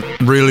done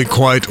really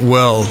quite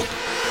well.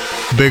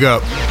 Big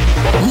up.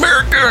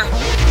 American.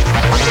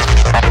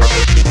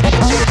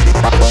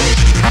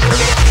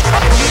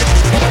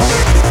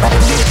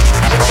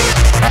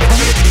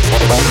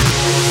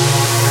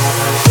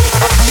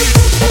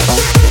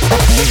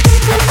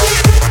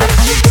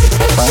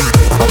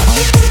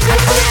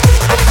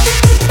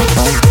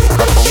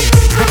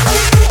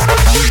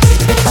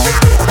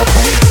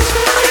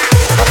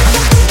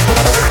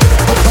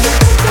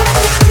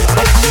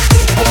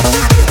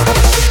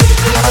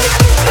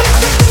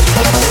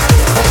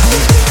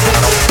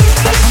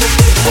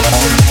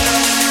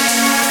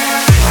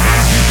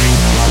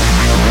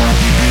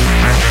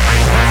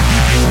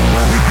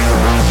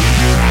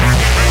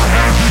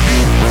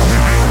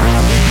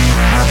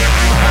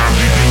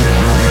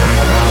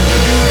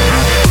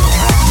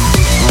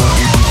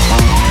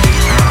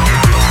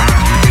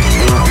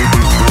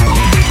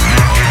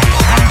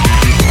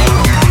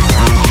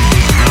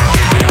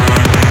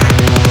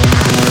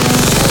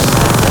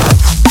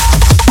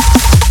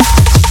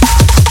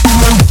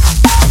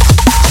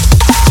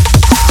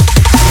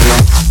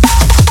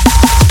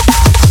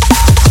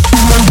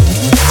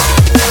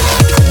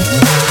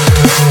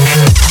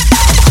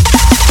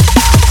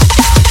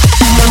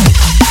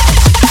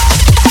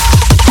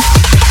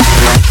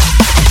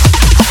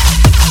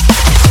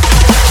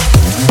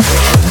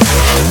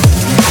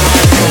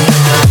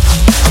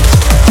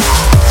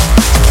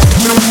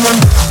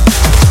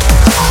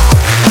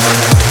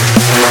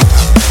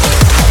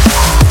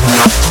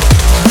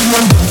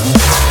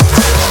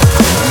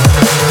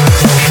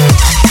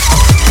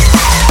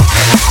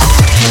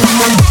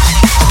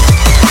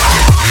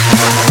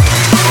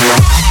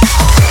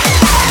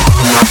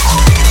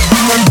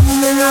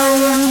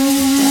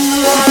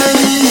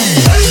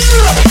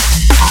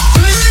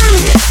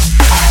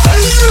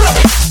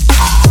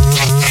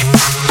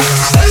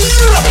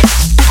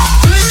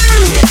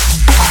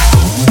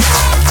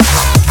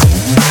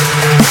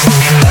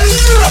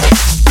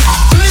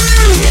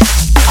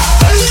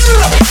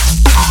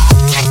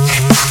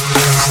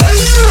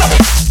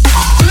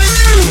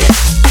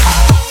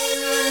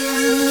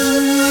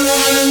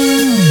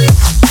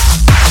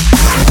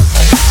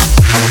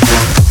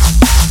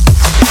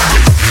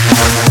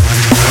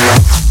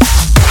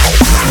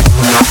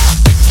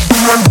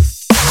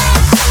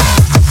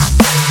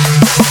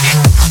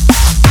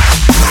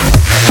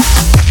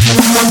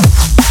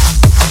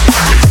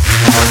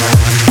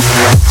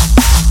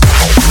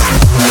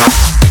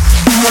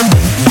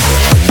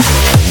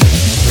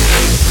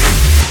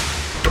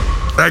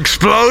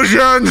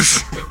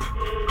 Explosions!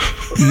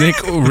 Nick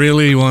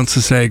really wants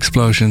to say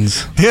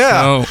explosions.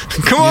 Yeah,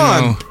 so, come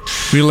on.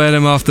 We let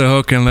him off the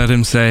hook and let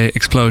him say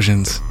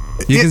explosions.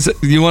 You can.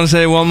 You want to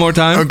say it one more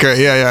time?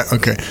 Okay. Yeah.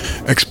 Okay.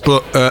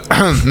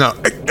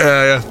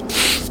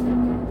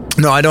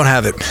 No, I don't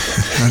have it.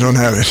 I don't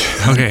have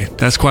it. Okay,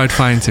 that's quite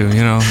fine too.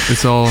 You know,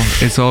 it's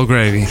all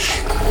gravy.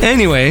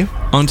 Anyway,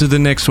 on to the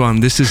next one.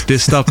 This is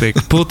this topic.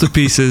 Pulled to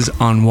pieces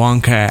on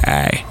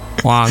Wonkai.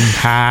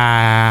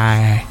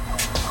 Wonkai.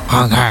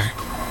 Wonkai.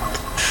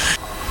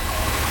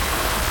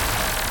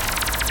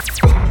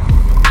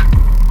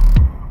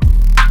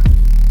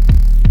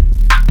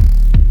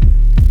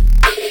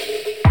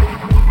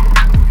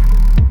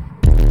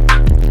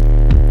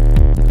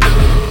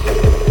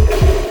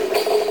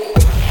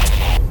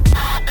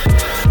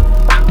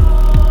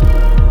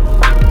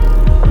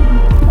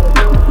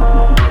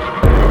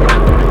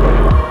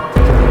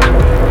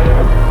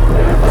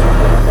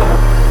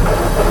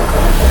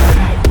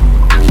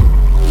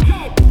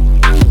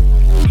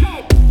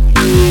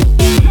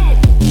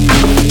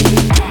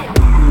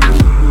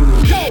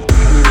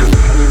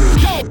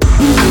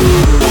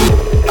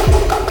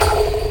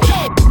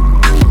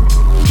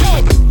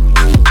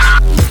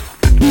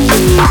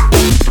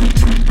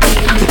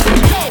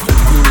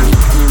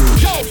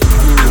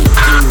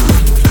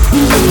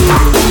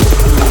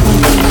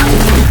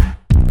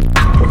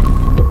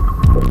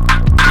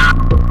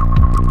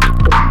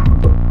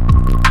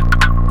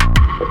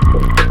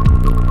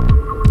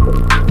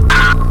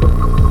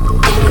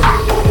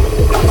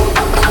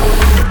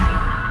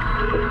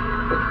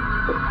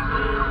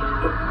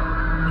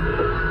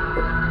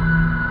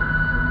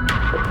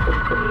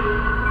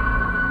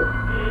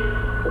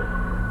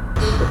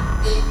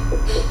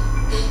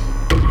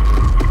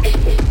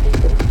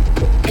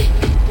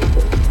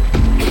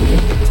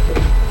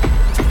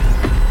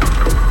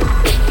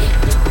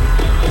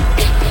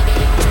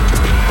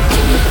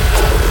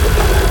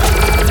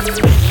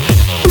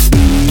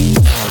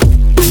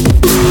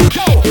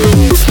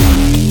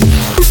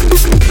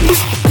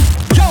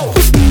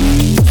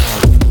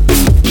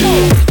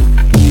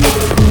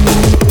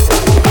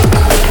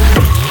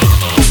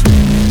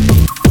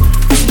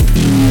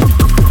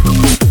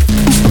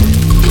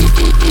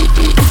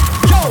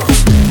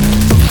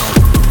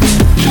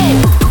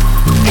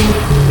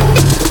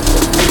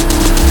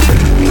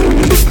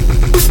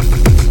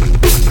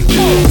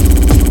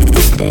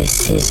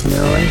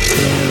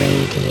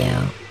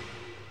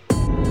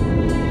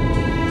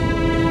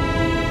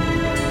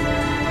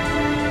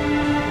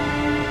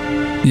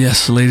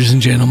 Yes, ladies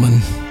and gentlemen,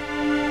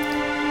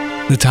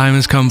 the time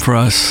has come for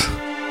us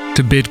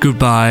to bid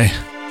goodbye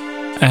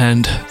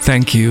and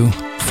thank you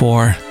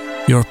for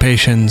your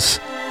patience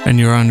and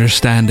your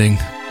understanding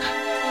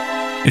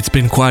It's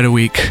been quite a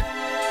week,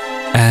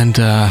 and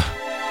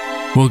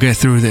we'll get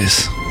through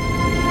this.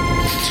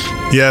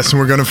 Yes, and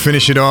we're going to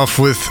finish it off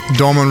with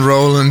Dom and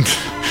Roland,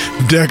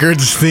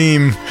 Deckard's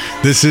theme.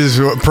 This is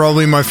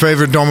probably my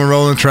favorite Dom and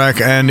Roland track,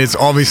 and it's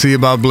obviously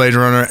about Blade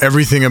Runner.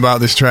 Everything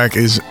about this track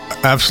is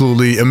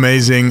absolutely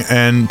amazing,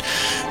 and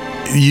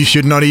you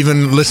should not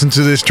even listen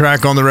to this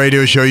track on the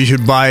radio show. You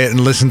should buy it and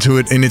listen to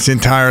it in its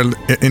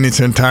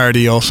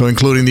entirety, also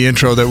including the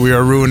intro that we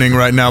are ruining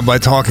right now by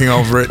talking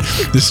over it.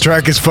 This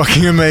track is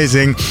fucking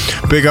amazing.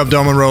 Big up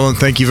Dom and Roland.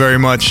 Thank you very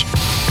much.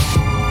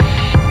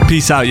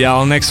 Peace out,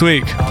 y'all. Next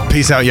week.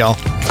 Peace out, y'all.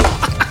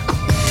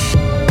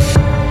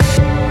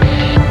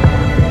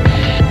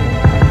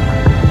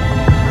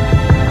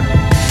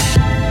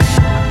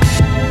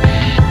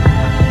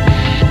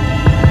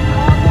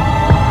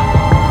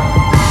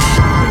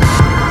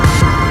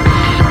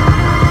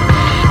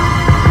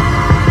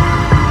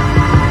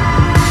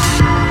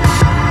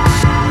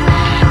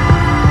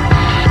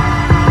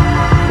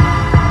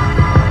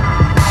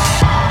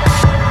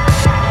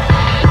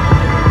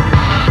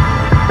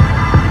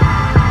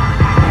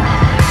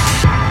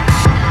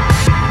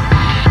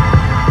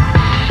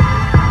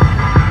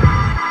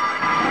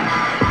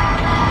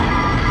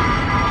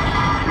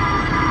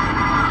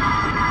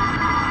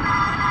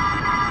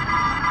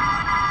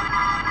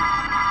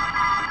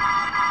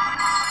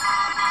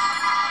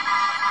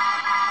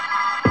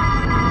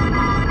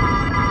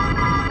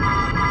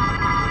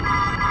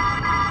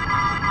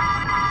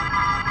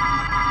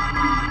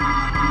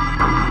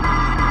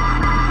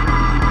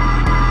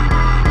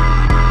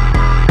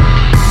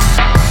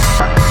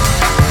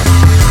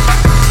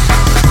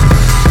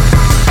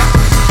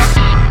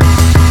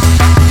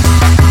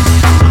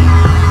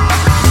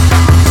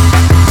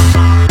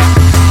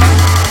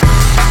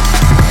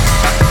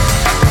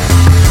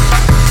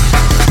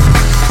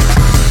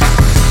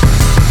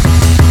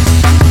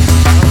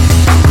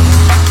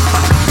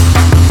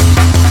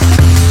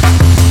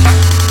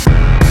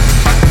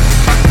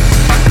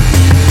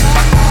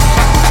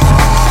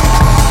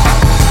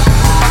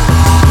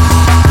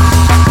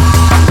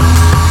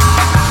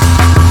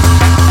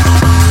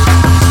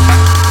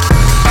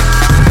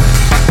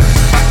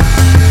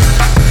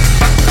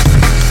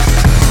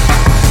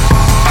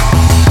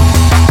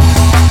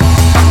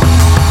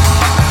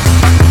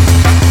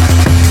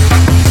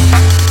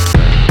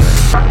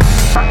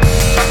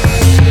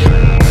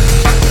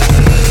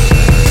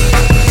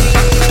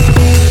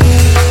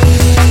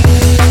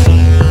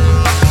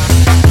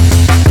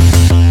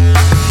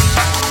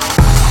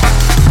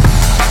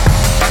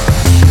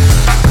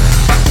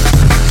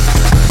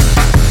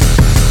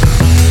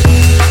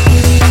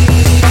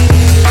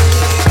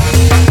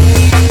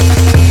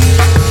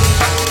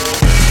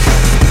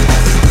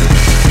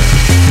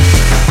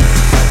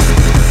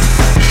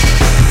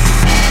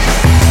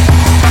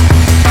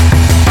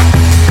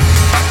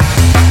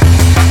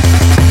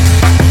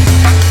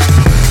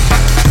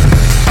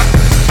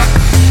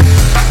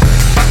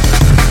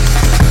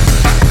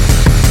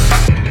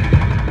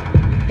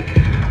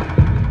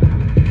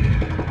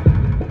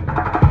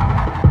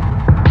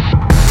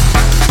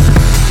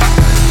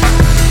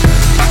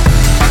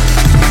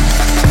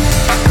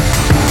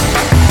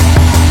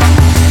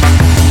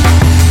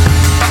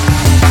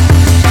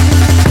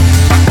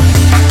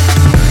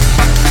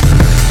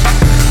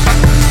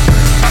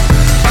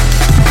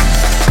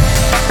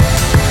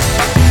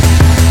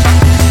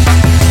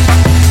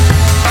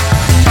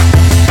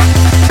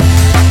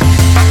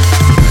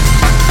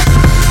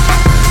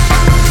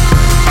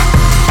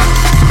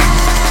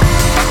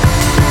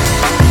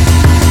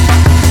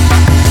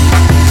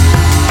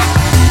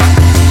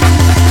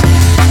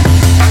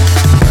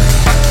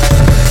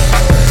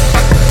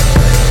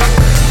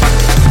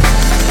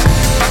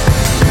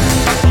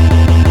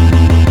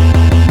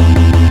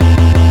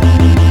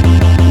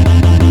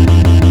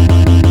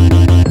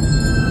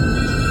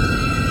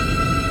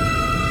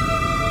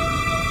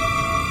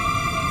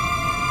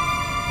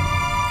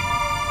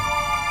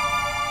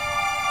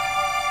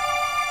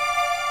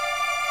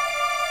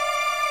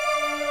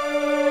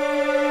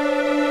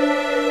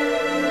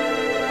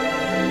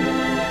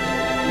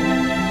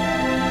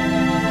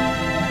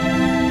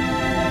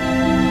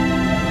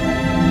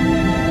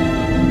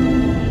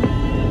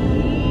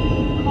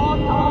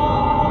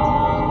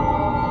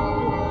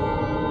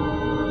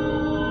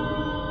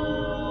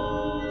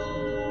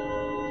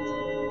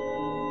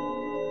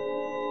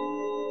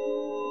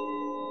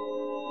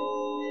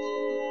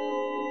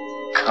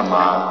 Come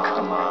on,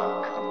 come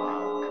on, come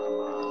on, come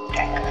on,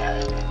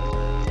 Deckard.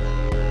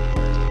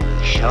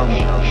 Show me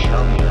the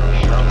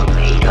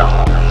way to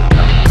home.